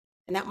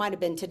 And that might have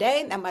been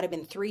today, that might have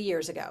been 3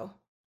 years ago.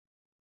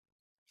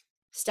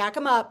 Stack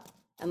them up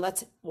and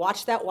let's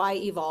watch that why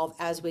evolve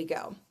as we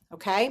go.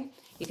 Okay.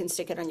 You can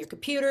stick it on your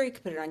computer. You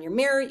can put it on your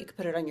mirror. You can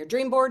put it on your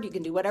dream board. You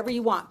can do whatever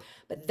you want.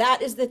 But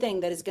that is the thing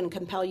that is going to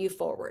compel you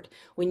forward.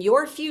 When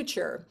your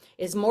future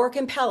is more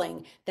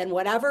compelling than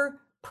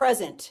whatever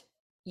present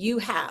you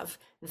have,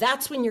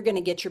 that's when you're going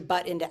to get your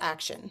butt into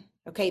action.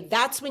 Okay.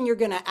 That's when you're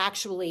going to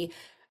actually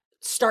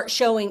start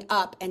showing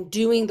up and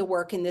doing the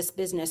work in this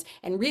business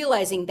and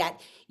realizing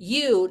that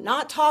you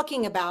not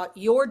talking about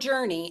your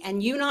journey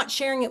and you not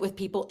sharing it with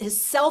people is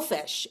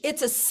selfish.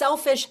 It's a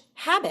selfish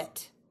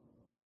habit.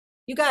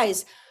 You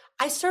guys,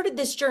 I started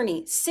this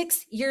journey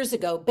 6 years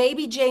ago.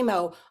 Baby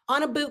JMO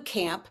on a boot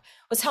camp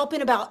was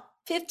helping about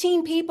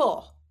 15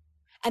 people.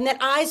 And then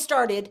I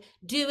started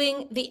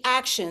doing the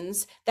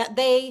actions that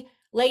they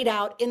laid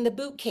out in the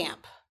boot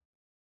camp.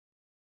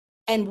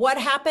 And what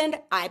happened?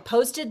 I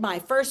posted my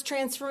first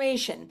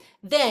transformation.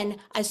 Then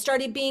I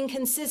started being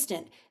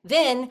consistent.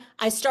 Then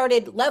I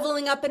started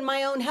leveling up in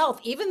my own health.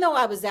 Even though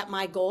I was at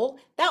my goal,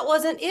 that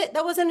wasn't it.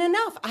 That wasn't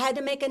enough. I had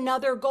to make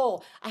another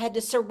goal. I had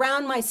to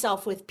surround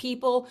myself with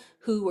people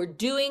who were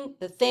doing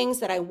the things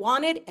that I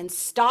wanted and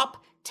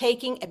stop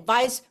taking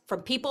advice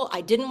from people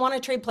I didn't want to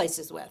trade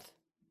places with.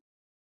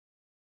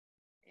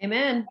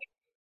 Amen.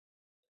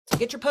 So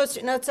get your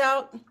Post-it notes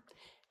out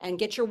and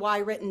get your why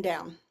written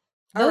down.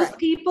 Those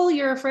people,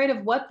 you're afraid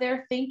of what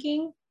they're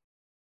thinking.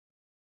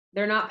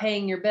 They're not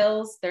paying your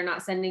bills. They're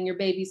not sending your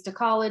babies to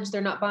college. They're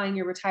not buying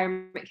your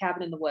retirement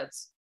cabin in the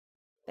woods.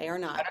 They are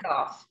not. Cut it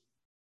off.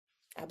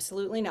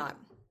 Absolutely not.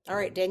 All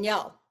right,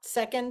 Danielle,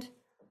 second.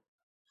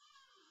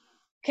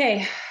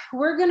 Okay,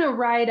 we're going to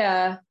write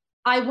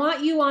I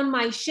want you on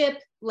my ship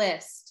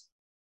list.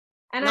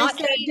 And I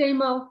said,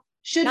 JMO,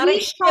 should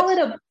we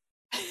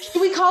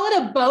call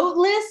it a boat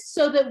list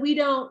so that we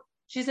don't.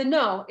 She said,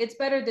 no, it's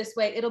better this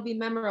way. It'll be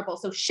memorable.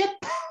 So ship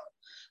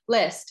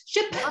list,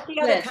 not the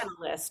other kind of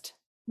list.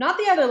 Not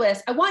the other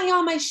list. I want you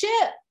on my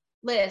ship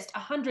list, a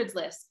hundreds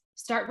list.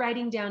 Start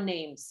writing down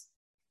names.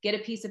 Get a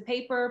piece of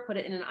paper, put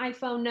it in an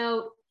iPhone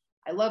note.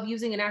 I love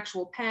using an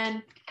actual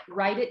pen.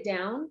 Write it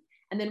down.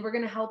 And then we're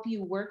going to help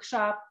you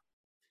workshop.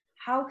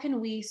 How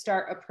can we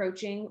start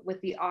approaching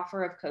with the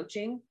offer of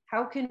coaching?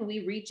 How can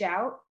we reach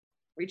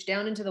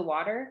down into the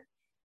water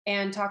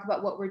and talk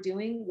about what we're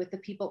doing with the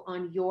people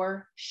on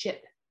your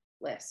ship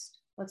list?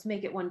 Let's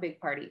make it one big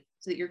party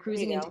so that you're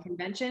cruising into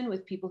convention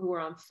with people who are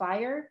on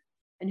fire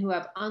and who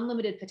have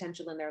unlimited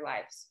potential in their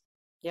lives.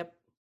 Yep.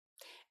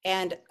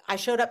 And I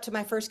showed up to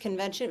my first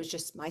convention. It was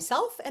just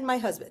myself and my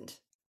husband.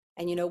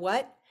 And you know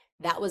what?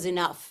 That was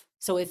enough.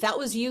 So if that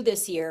was you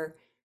this year,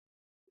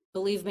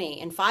 believe me,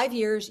 in 5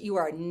 years, you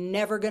are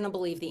never going to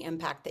believe the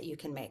impact that you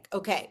can make.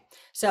 Okay.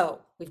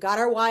 So we've got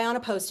our why on a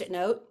Post-it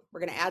note. We're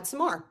going to add some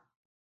more.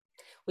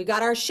 We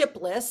got our ship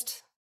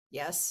list.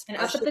 Yes. And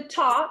up at the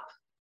top,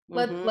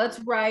 let's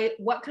write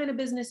what kind of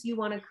business you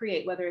want to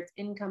create, whether it's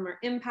income or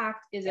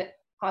impact. Is it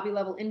hobby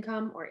level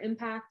income or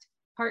impact,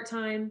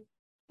 part-time,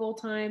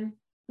 full-time,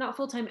 not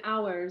full-time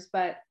hours,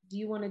 but do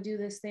you want to do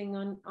this thing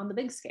on the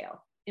big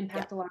scale,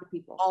 impact a lot of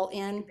people? All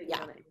in.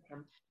 Yeah.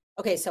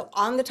 Okay. So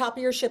on the top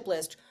of your ship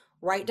list,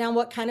 write down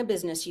what kind of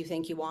business you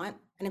think you want.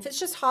 And if it's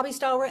just hobby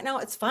style right now,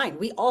 it's fine.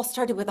 We all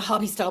started with a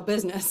hobby style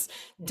business.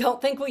 Don't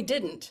think we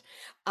didn't.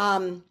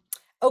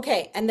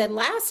 Okay. And then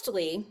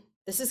lastly,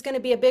 this is going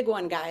to be a big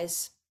one,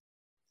 guys.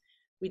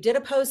 I did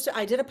a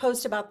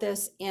post about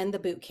this in the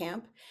boot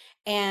camp,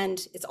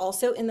 and it's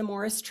also in the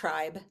Morris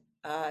Tribe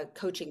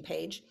coaching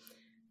page.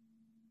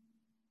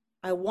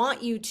 I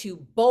want you to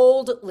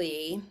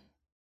boldly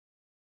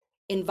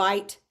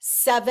invite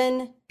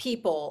 7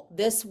 people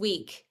this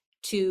week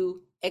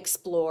to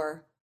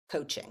explore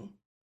coaching.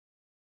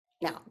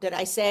 Now, did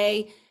I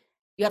say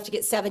you have to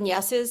get 7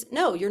 yeses?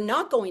 No, you're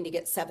not going to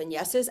get 7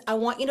 yeses. I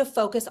want you to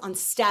focus on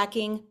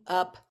stacking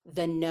up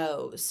the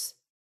no's.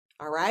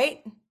 All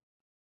right?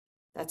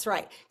 That's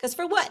right. Because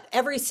for what?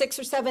 Every 6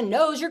 or 7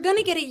 no's, you're going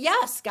to get a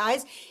yes,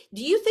 guys.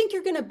 Do you think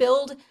you're going to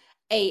build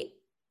a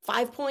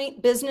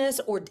 5-point business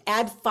or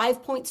add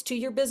 5 points to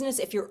your business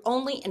if you're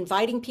only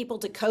inviting people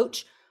to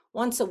coach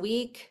once a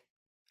week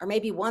or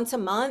maybe once a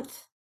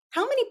month?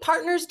 How many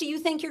partners do you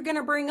think you're going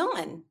to bring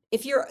on?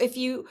 If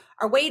you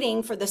are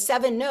waiting for the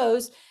 7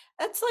 no's,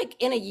 that's like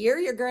in a year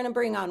you're going to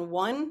bring on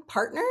 1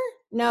 partner?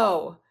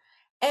 No.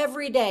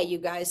 Every day, you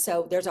guys.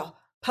 So there's a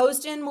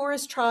post in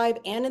Morris Tribe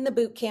and in the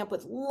boot camp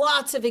with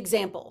lots of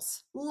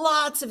examples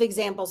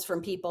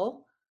from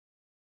people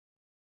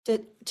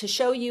to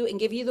show you and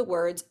give you the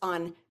words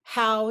on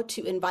how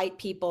to invite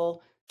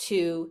people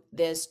to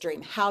this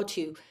dream, how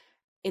to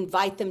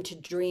invite them to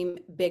dream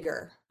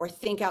bigger or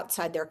think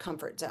outside their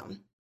comfort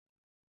zone.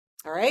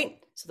 All right,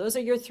 so those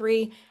are your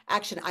 3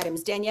 action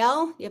items.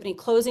 Danielle, you have any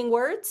closing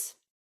words?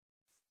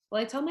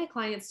 Well, I tell my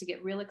clients to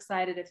get real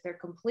excited if they're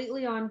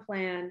completely on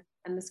plan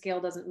and the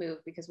scale doesn't move,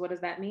 because what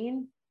does that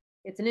mean?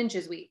 It's an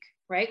inches week,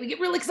 right? We get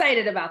real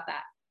excited about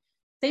that.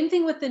 Same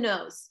thing with the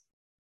no's.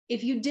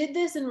 If you did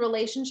this in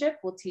relationship,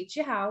 we'll teach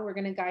you how. We're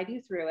going to guide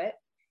you through it.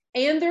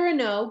 And they're a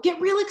no,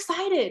 get real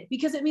excited,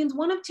 because it means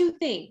one of 2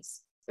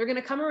 things. They're going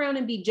to come around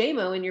and be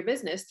JMO in your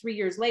business 3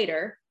 years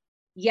later.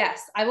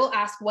 Yes, I will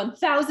ask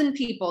 1,000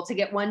 people to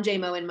get 1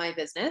 JMO in my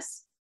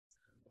business.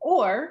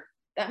 Or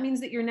that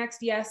means that your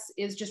next yes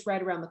is just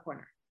right around the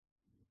corner.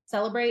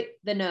 Celebrate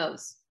the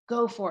no's.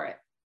 Go for it.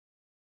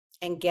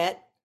 And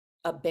get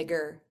a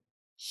bigger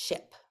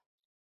ship.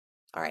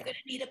 All right. I'm going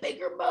to need a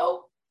bigger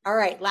boat. All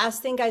right,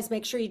 last thing, guys,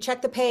 make sure you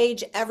check the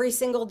page every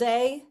single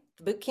day,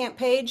 the bootcamp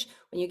page.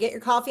 When you get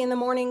your coffee in the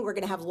morning, we're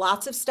going to have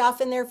lots of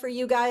stuff in there for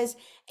you guys.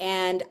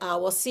 And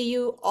we'll see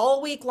you all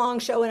week long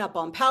showing up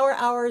on Power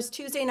Hours,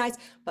 Tuesday nights.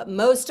 But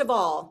most of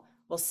all,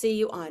 we'll see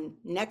you on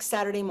next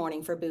Saturday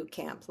morning for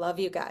bootcamp. Love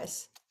you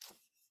guys.